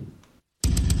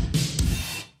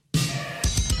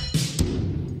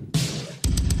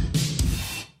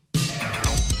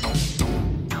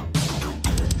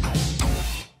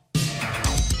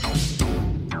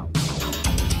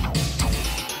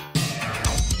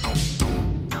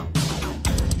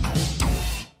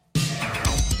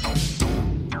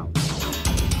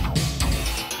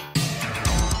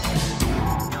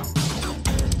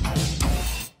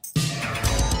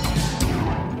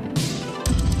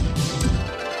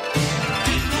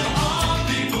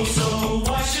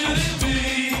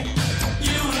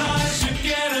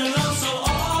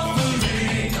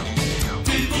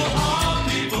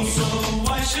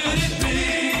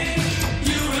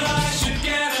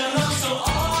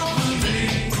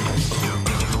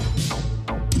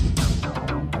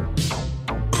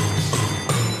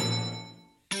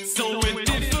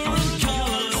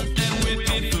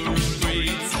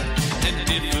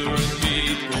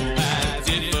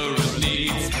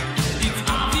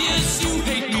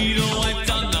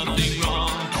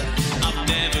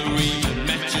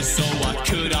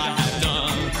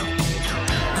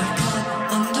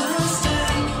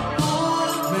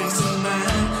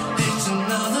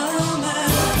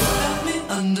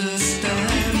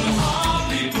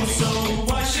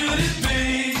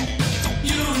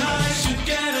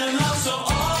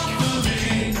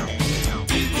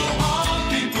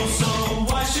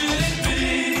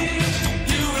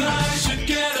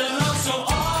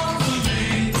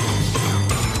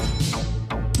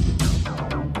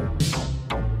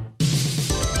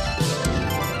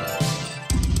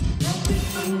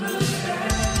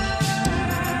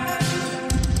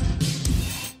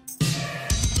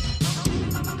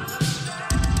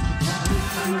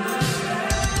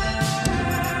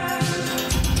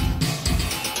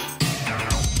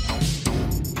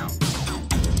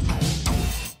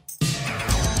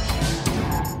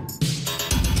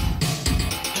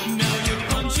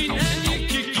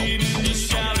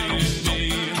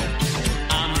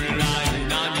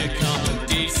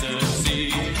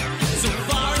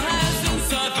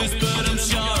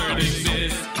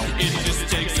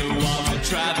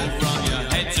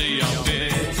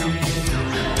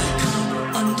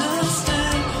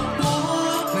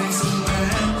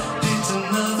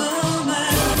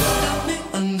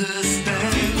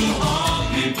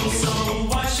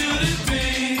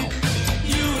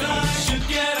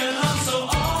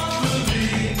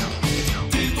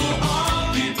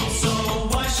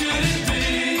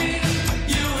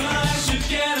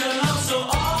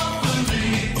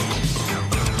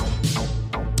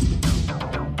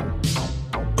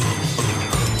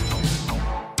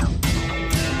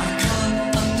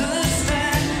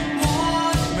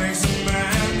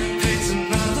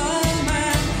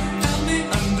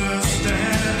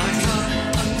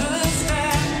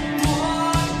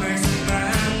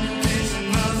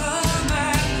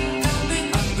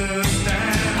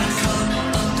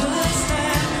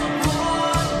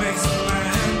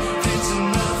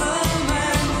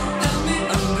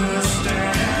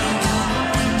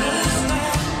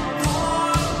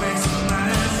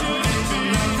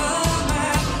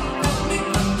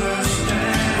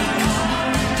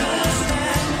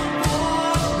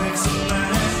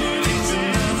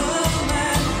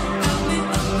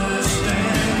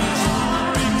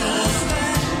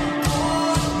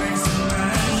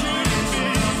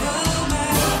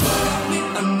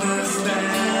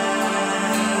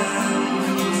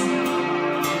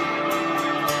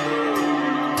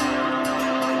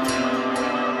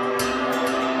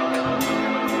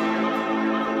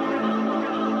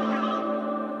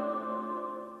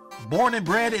 Born and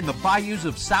bred in the bayous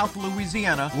of South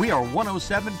Louisiana, we are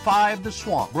 107.5 The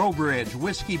Swamp, Breaux Bridge,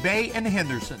 Whiskey Bay, and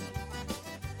Henderson.